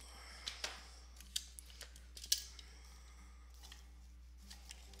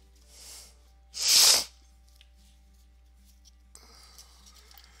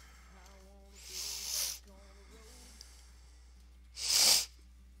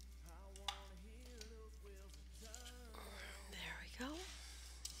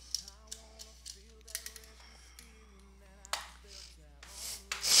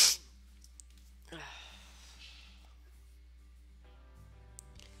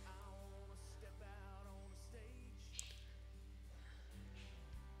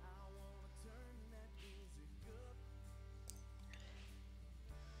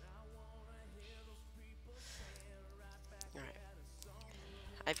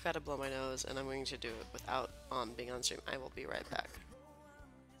 I've got to blow my nose, and I'm going to do it without being on stream. I will be right back.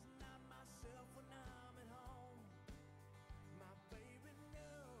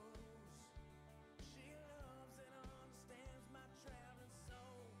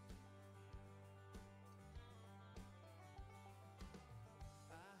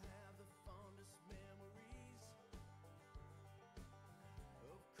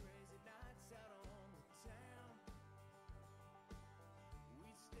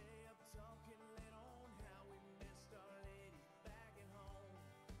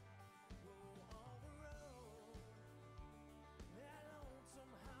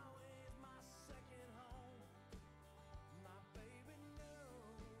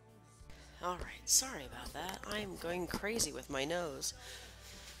 All right, sorry about that. I'm going crazy with my nose.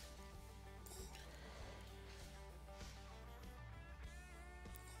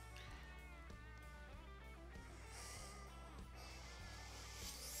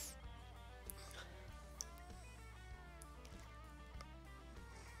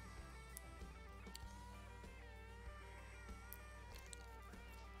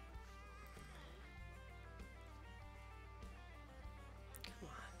 Come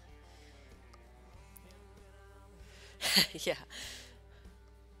on. Yeah.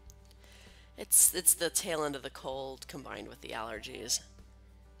 It's the tail end of the cold combined with the allergies.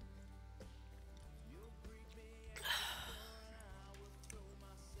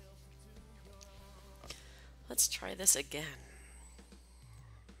 Let's try this again.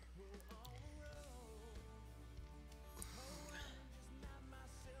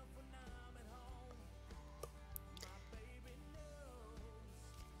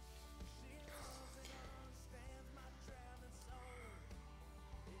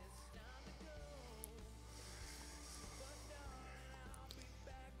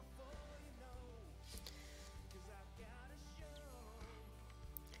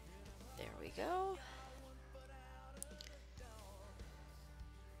 There we go.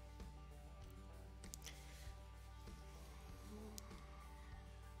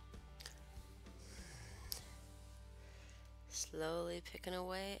 Slowly picking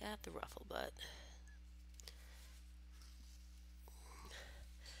away at the ruffle butt.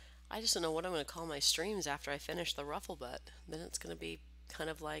 I just don't know what I'm going to call my streams after I finish the ruffle butt. Then it's going to be kind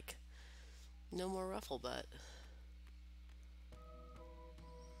of like no more ruffle butt.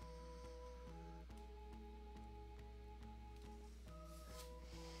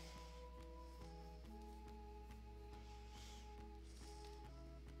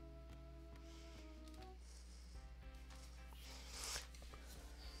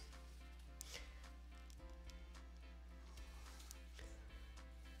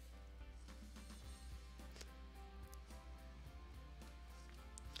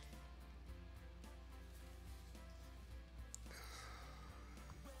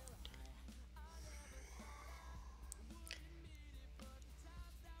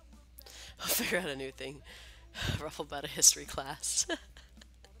 I'll figure out a new thing. Ruffle butt a history class.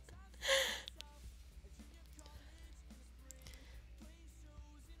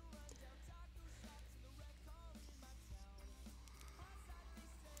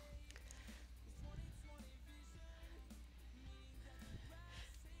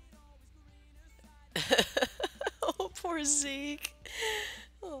 Oh, poor Zeke.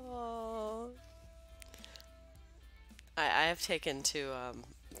 Oh. I have taken to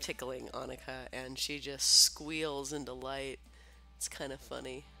tickling Annika, and she just squeals in delight. It's kind of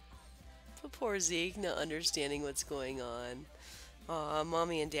funny. But poor Zeke, not understanding what's going on. Aw,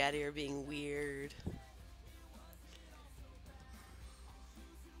 mommy and daddy are being weird.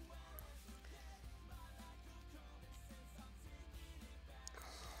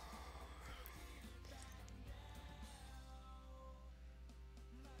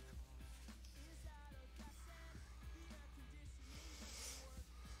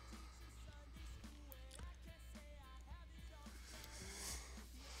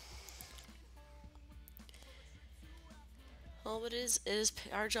 Well, it is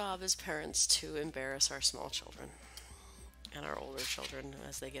our job as parents to embarrass our small children and our older children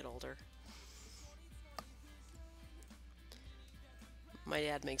as they get older. My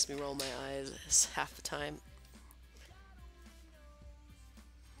dad makes me roll my eyes half the time.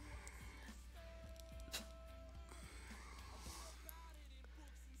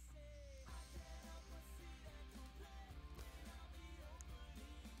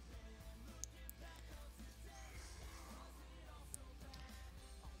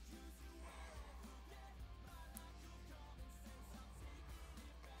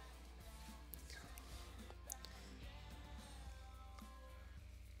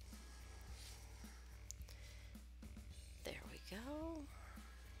 There we go.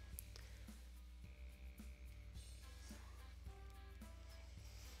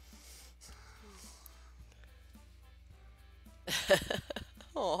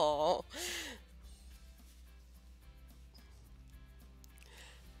 Oh,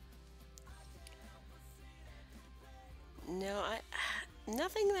 no,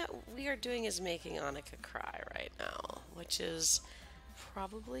 nothing that we are doing is making Annika cry right now, which is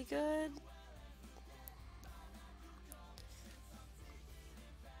probably good.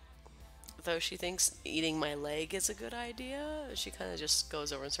 Though she thinks eating my leg is a good idea, she kind of just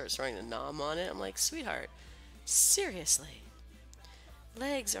goes over and starts trying to nom on it. I'm like, sweetheart, seriously,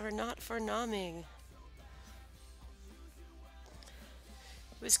 legs are not for nomming.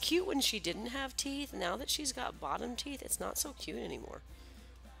 It was cute when she didn't have teeth. Now that she's got bottom teeth, it's not so cute anymore.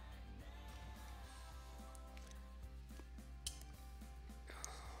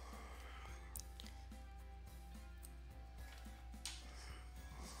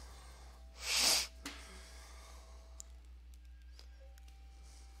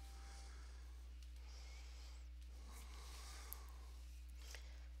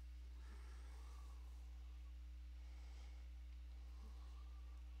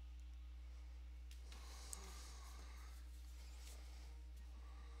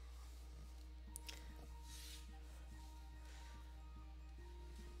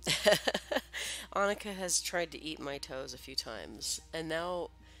 Annika has tried to eat my toes a few times, and now,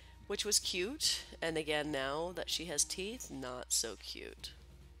 which was cute, and again now that she has teeth, not so cute.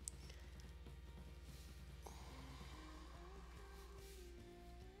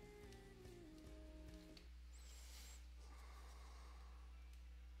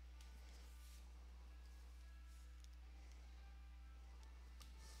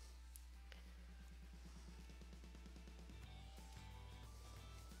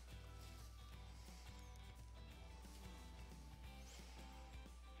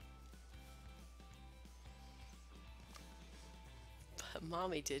 But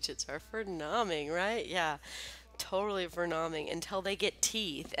mommy digits are for nomming, right? Yeah, totally for nomming until they get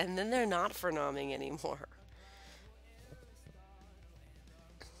teeth, and then they're not for nomming anymore.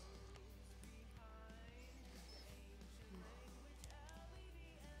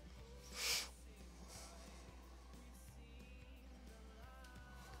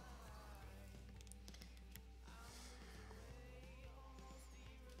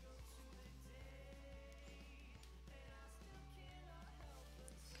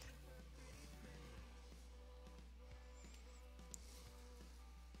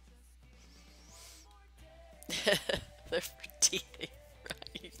 They're for teething,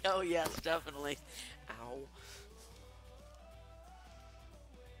 right? Oh, yes, definitely. Ow.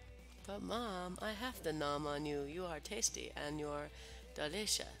 But mom, I have to nom on you. You are tasty and you're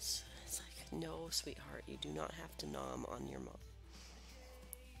delicious. It's like, no, sweetheart, you do not have to nom on your mom.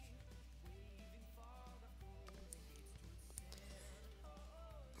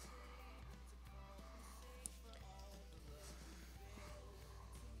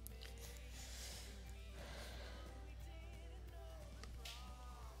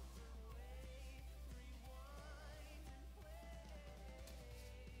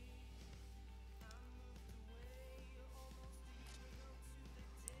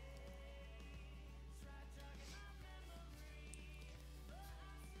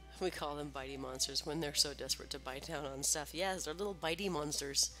 We call them bitey monsters when they're so desperate to bite down on stuff. Yes, they're little bitey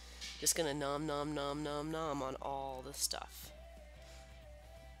monsters. Just gonna nom nom nom nom nom on all the stuff.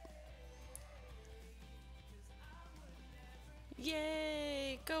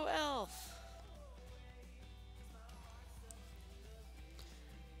 Yay! Go elf!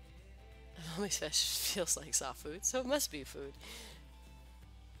 Mommy's fish feels like soft food, so it must be food.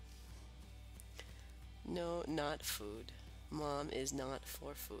 No, not food. Mom is not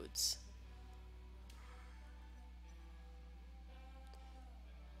for foods.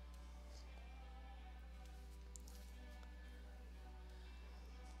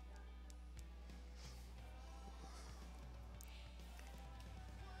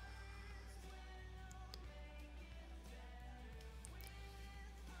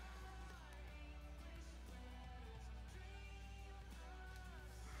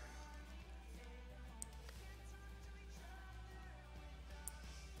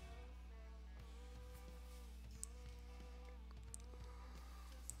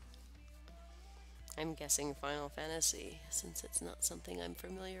 I'm guessing Final Fantasy, since it's not something I'm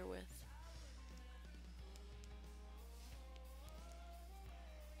familiar with.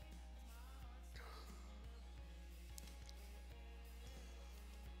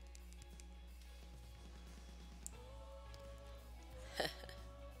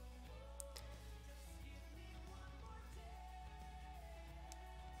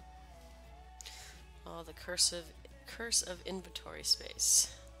 Oh, the curse of inventory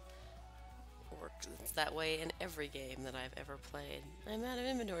space. Or It's that way in every game that I've ever played. I'm out of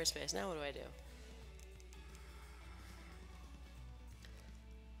inventory space. Now what do I do?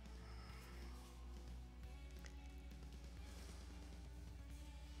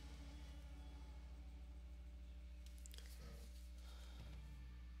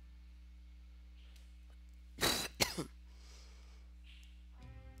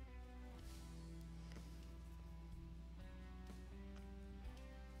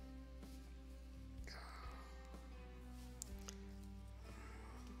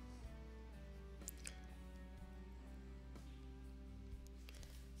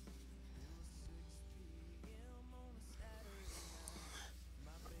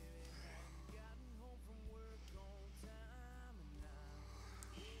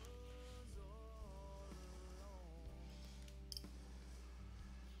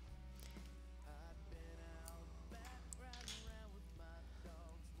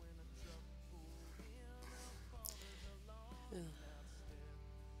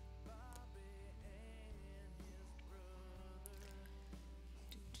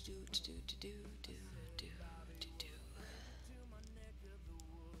 Do do do do do do do do.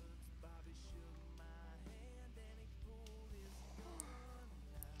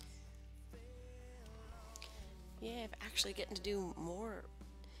 Yeah, I'm actually getting to do more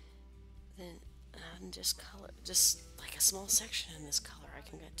than just color. Just like a small section in this color, I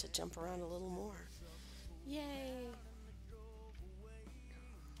can get to jump around a little more. Yay!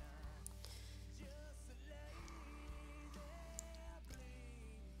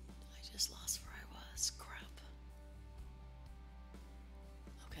 I just lost where I was. Crap.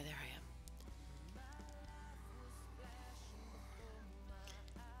 Okay, there I am.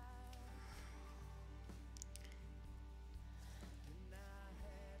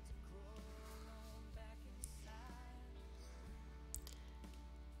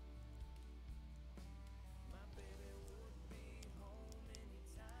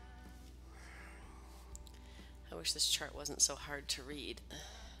 I wish this chart wasn't so hard to read. There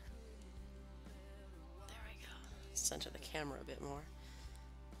we go. Center the camera a bit more.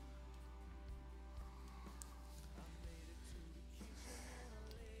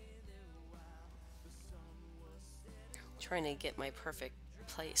 Trying to get my perfect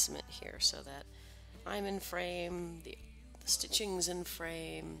placement here so that I'm in frame, the stitching's in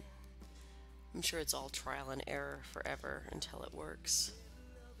frame. I'm sure it's all trial and error forever until it works.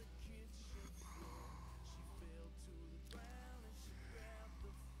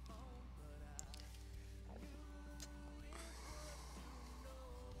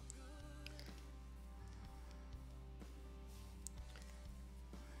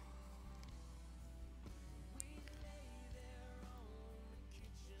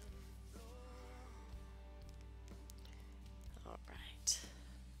 All right.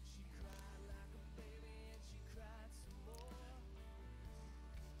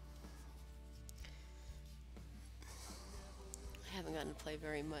 I haven't gotten to play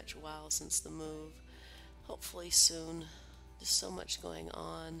very much WoW since the move. Hopefully soon. Just so much going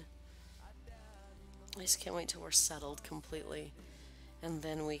on. I just can't wait till we're settled completely. And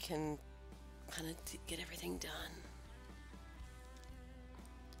then we can kind of get everything done.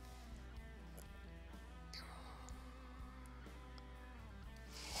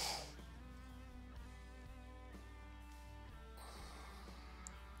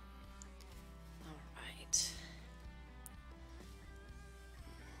 All right.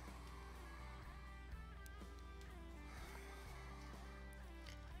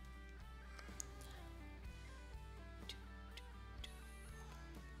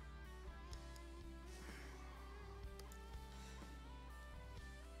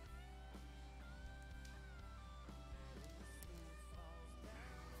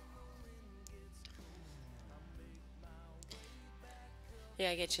 Yeah,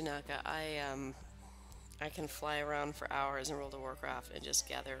 I get you, Naka. I can fly around for hours in World of Warcraft and just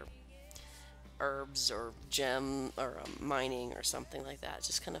gather herbs or gem or mining or something like that. It's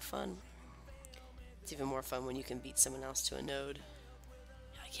just kind of fun. It's even more fun when you can beat someone else to a node.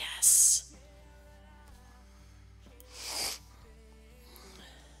 Yes.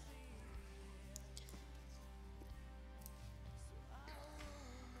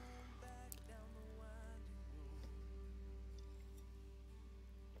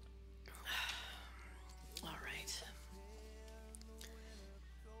 All right.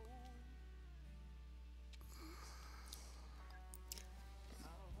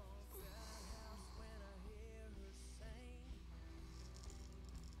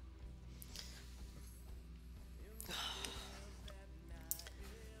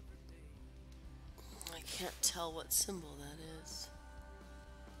 I can't tell what symbol that is.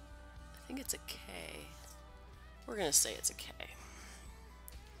 I think it's a K. We're gonna say it's a K.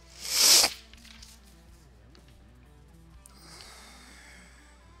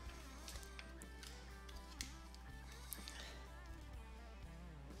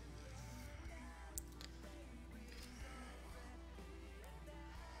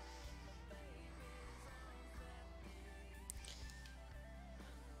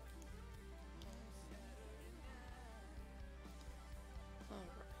 All right.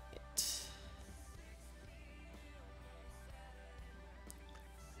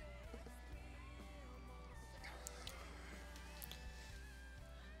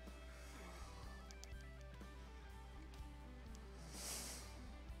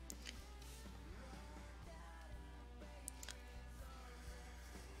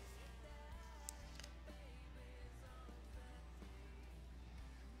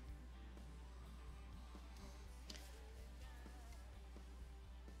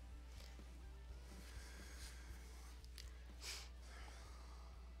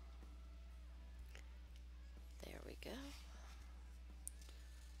 There we go.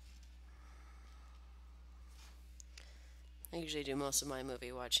 I usually do most of my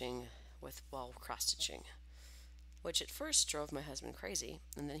movie watching while cross stitching, which at first drove my husband crazy,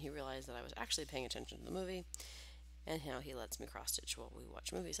 and then he realized that I was actually paying attention to the movie, and now he lets me cross stitch while we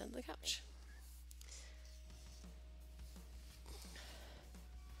watch movies on the couch.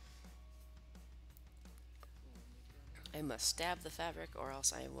 I must stab the fabric or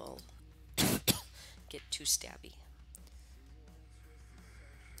else I will get too stabby.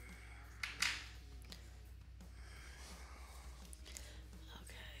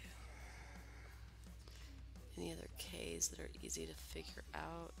 Okay. Any other K's that are easy to figure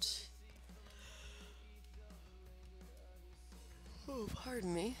out? Oh,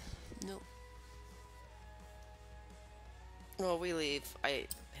 pardon me. Nope. Well, I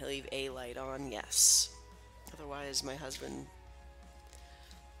leave a light on, yes. Otherwise, my husband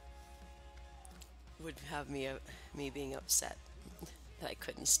would have me being upset that I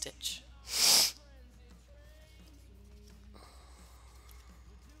couldn't stitch.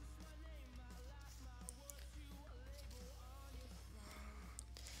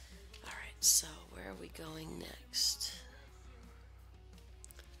 All right, so where are we going next?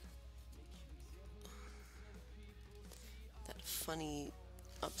 That funny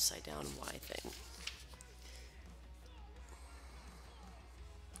upside down Y thing.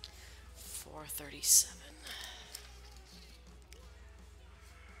 437.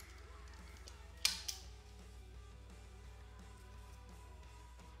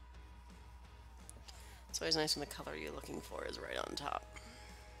 It's always nice when the color you're looking for is right on top.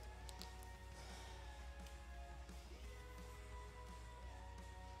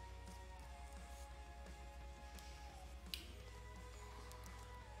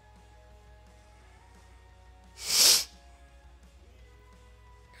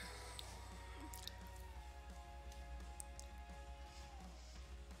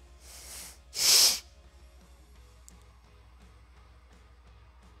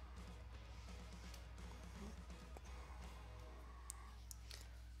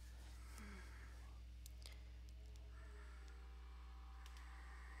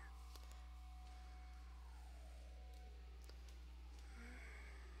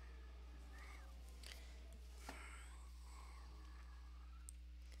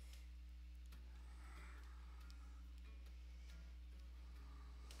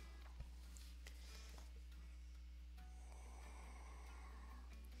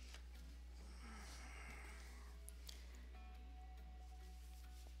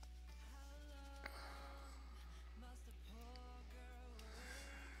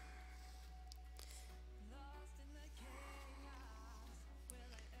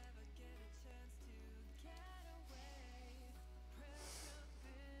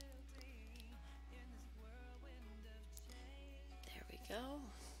 There we go.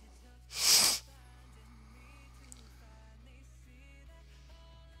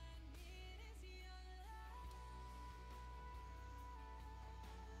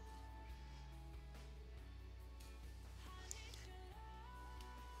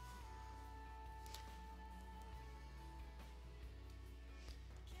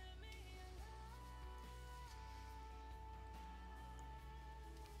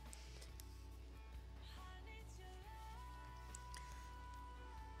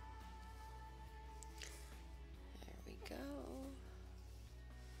 There we go.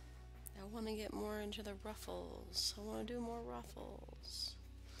 I want to get more into the ruffles. I want to do more ruffles.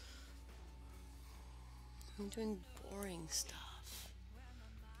 I'm doing boring stuff.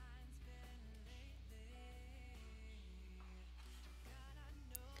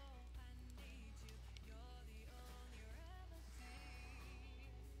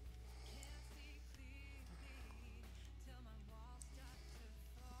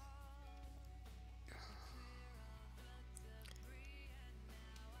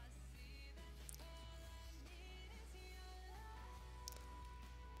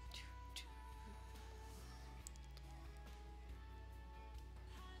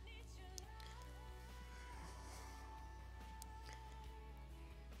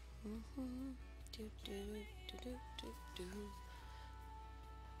 Do, do, do, do, do, do.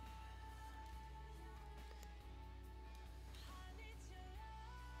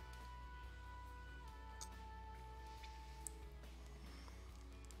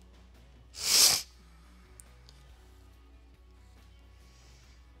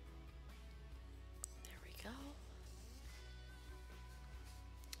 There we go.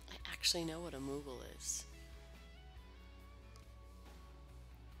 I actually know what a Moogle is.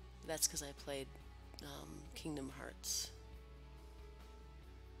 That's because I played Kingdom Hearts.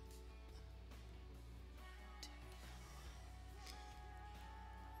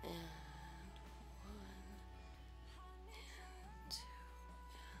 And one, two,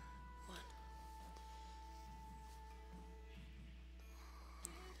 one.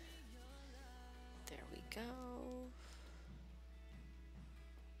 There we go.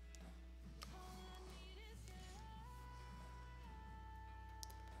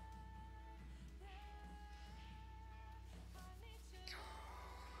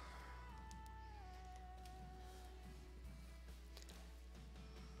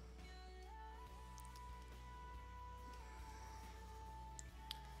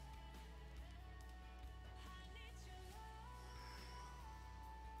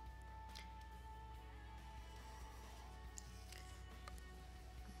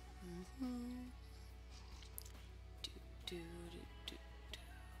 Do, do, do, do, do.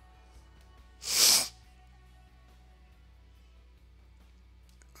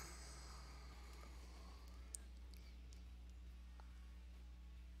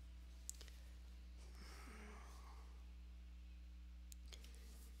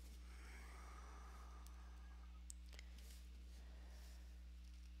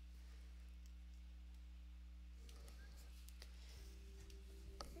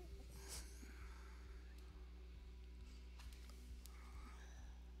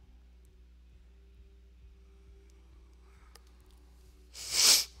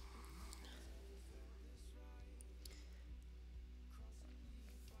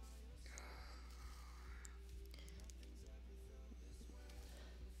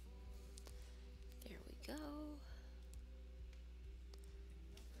 There we go.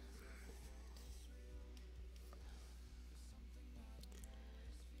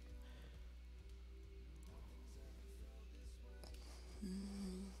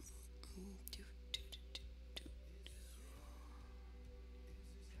 Do, do, do, do, do.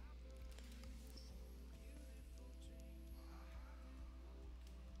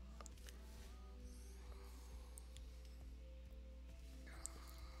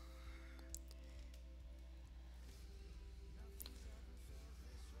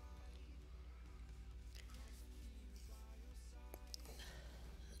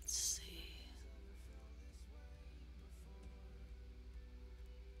 Let's see.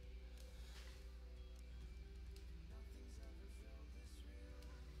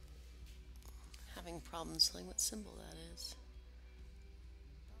 Having problems telling what symbol that is.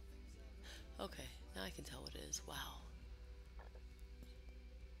 Okay, now I can tell what it is. Wow.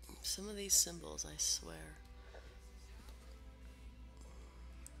 Some of these symbols, I swear.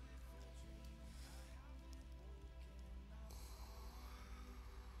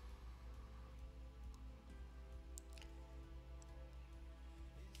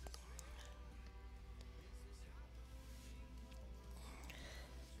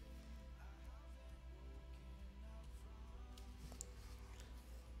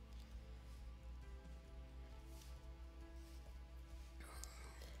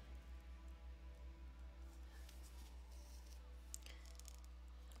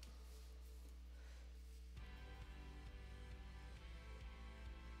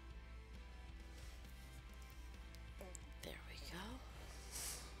 There we go.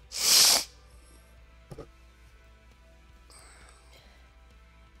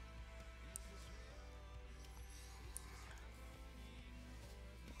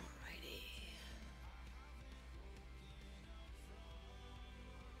 Alrighty.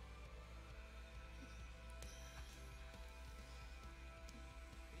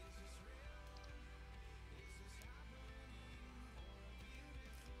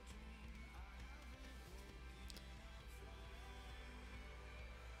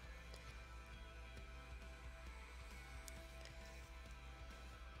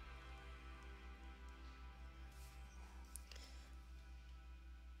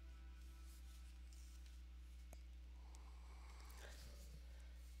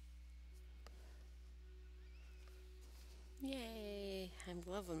 Yay! I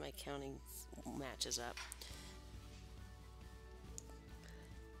love when my counting matches up.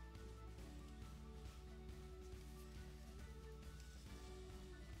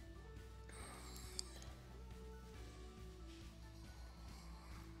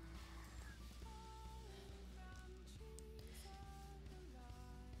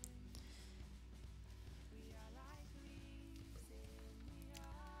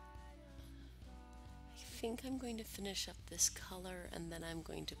 think I'm going to finish up this color and then I'm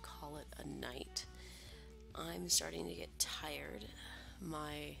going to call it a night. I'm starting to get tired.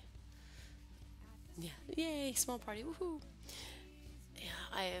 My, yeah, yay, small party, woohoo! Yeah,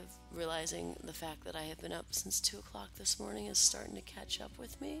 I have realizing the fact that I have been up since 2 o'clock this morning is starting to catch up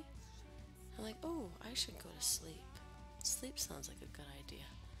with me. I'm like, oh, I should go to sleep. Sleep sounds like a good idea.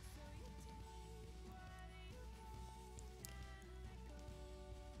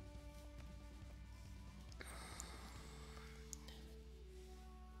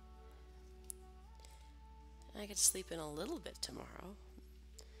 I could sleep in a little bit tomorrow.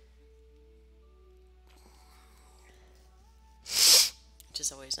 Which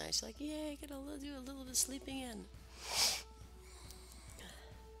is always nice. Like, yay, I get to do a little bit of sleeping in.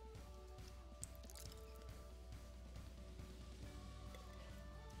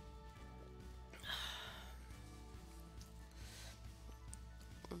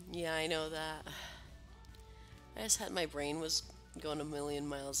 Yeah, I know that. I just had my brain was going a million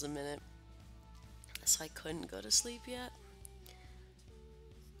miles a minute, so I couldn't go to sleep yet.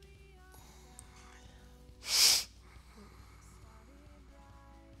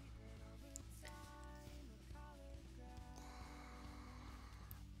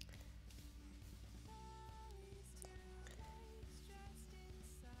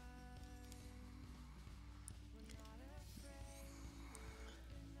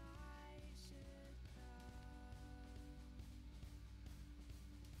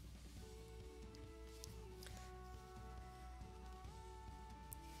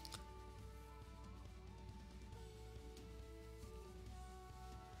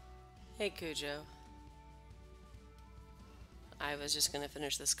 Hey, Cujo. I was just gonna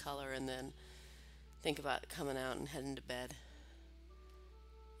finish this color and then think about coming out and heading to bed.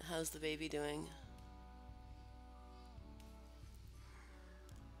 How's the baby doing?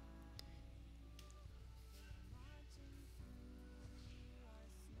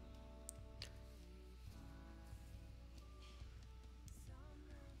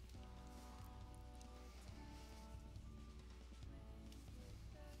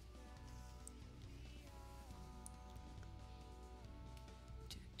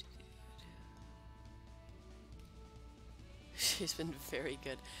 She's been very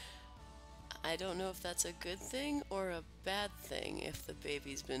good. I don't know if that's a good thing or a bad thing if the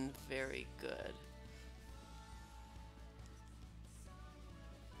baby's been very good.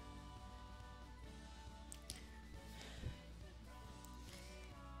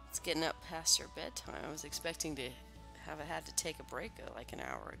 It's getting up past her bedtime. I was expecting to have had to take a break like an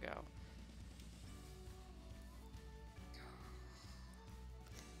hour ago.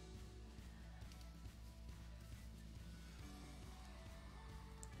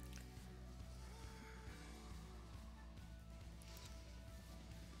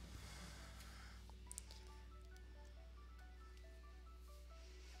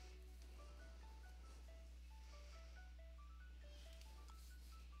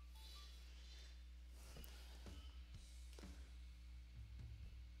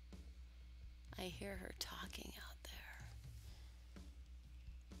 I hear her talking out there.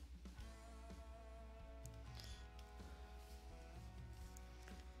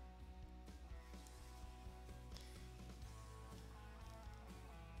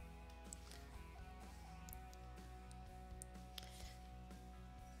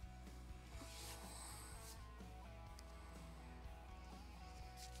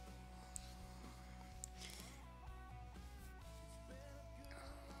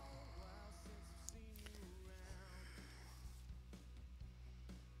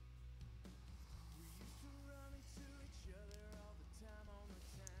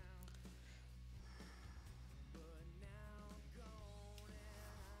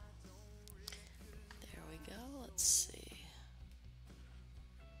 There we go. Let's see.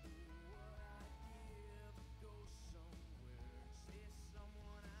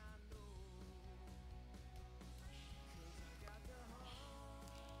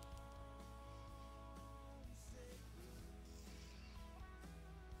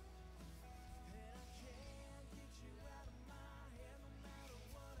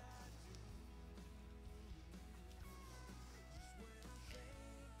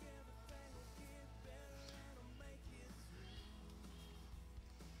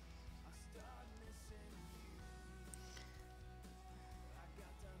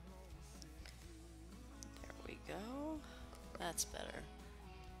 Go. That's better.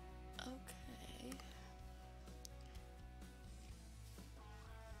 Okay.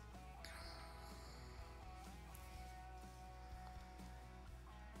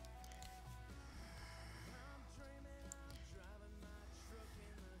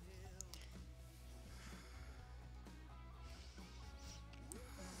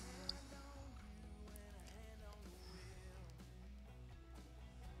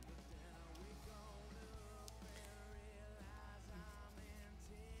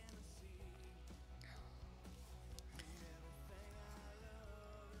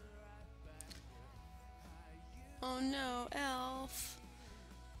 no, Elf.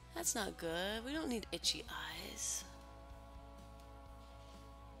 That's not good. We don't need itchy eyes.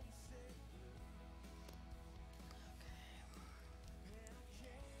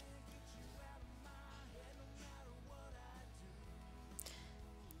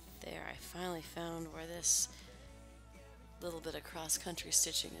 There, I finally found where this little bit of cross-country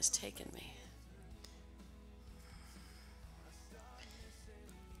stitching has taken me.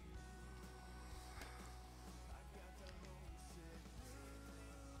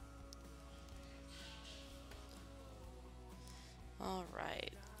 All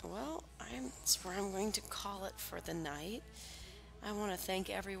right. Well, that's where I'm going to call it for the night. I want to thank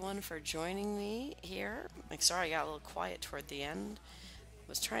everyone for joining me here. Like, sorry, I got a little quiet toward the end.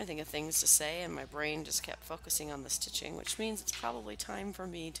 Was trying to think of things to say, and my brain just kept focusing on the stitching, which means it's probably time for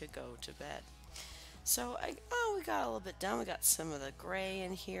me to go to bed. So, we got a little bit done. We got some of the gray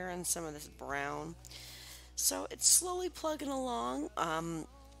in here and some of this brown. So it's slowly plugging along.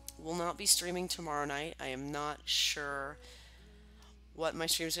 Will not be streaming tomorrow night. I am not sure what my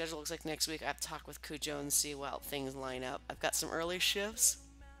stream schedule looks like next week. I have to talk with Cujo and see what things line up. I've got some early shifts.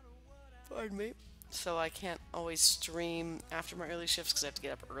 Pardon me. So I can't always stream after my early shifts because I have to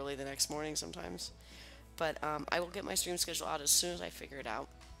get up early the next morning sometimes. But I will get my stream schedule out as soon as I figure it out.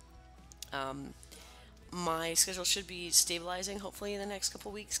 My schedule should be stabilizing hopefully in the next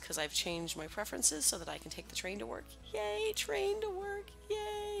couple weeks because I've changed my preferences so that I can take the train to work. Yay, train to work,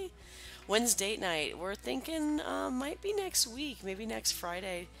 yay! When's date night? We're thinking might be next week, maybe next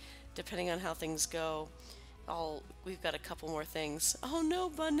Friday, depending on how things go. We've got a couple more things. Oh no,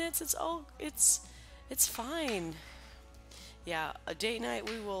 Bunnets, it's fine. Yeah, a date night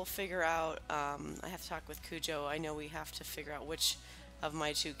we will figure out. I have to talk with Cujo. I know we have to figure out which of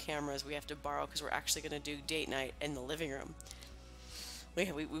my two cameras we have to borrow because we're actually going to do date night in the living room.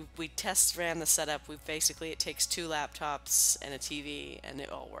 We test ran the setup. It takes two laptops and a TV and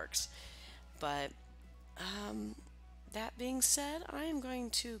it all works. But that being said, I am going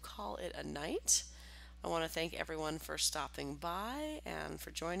to call it a night. I want to thank everyone for stopping by and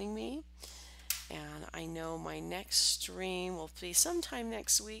for joining me. And I know my next stream will be sometime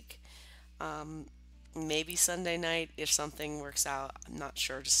next week. Maybe Sunday night if something works out. I'm not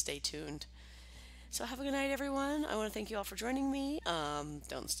sure. Just stay tuned. So have a good night, everyone. I want to thank you all for joining me.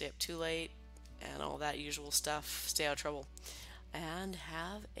 Don't stay up too late and all that usual stuff. Stay out of trouble. And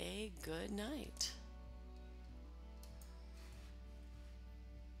have a good night.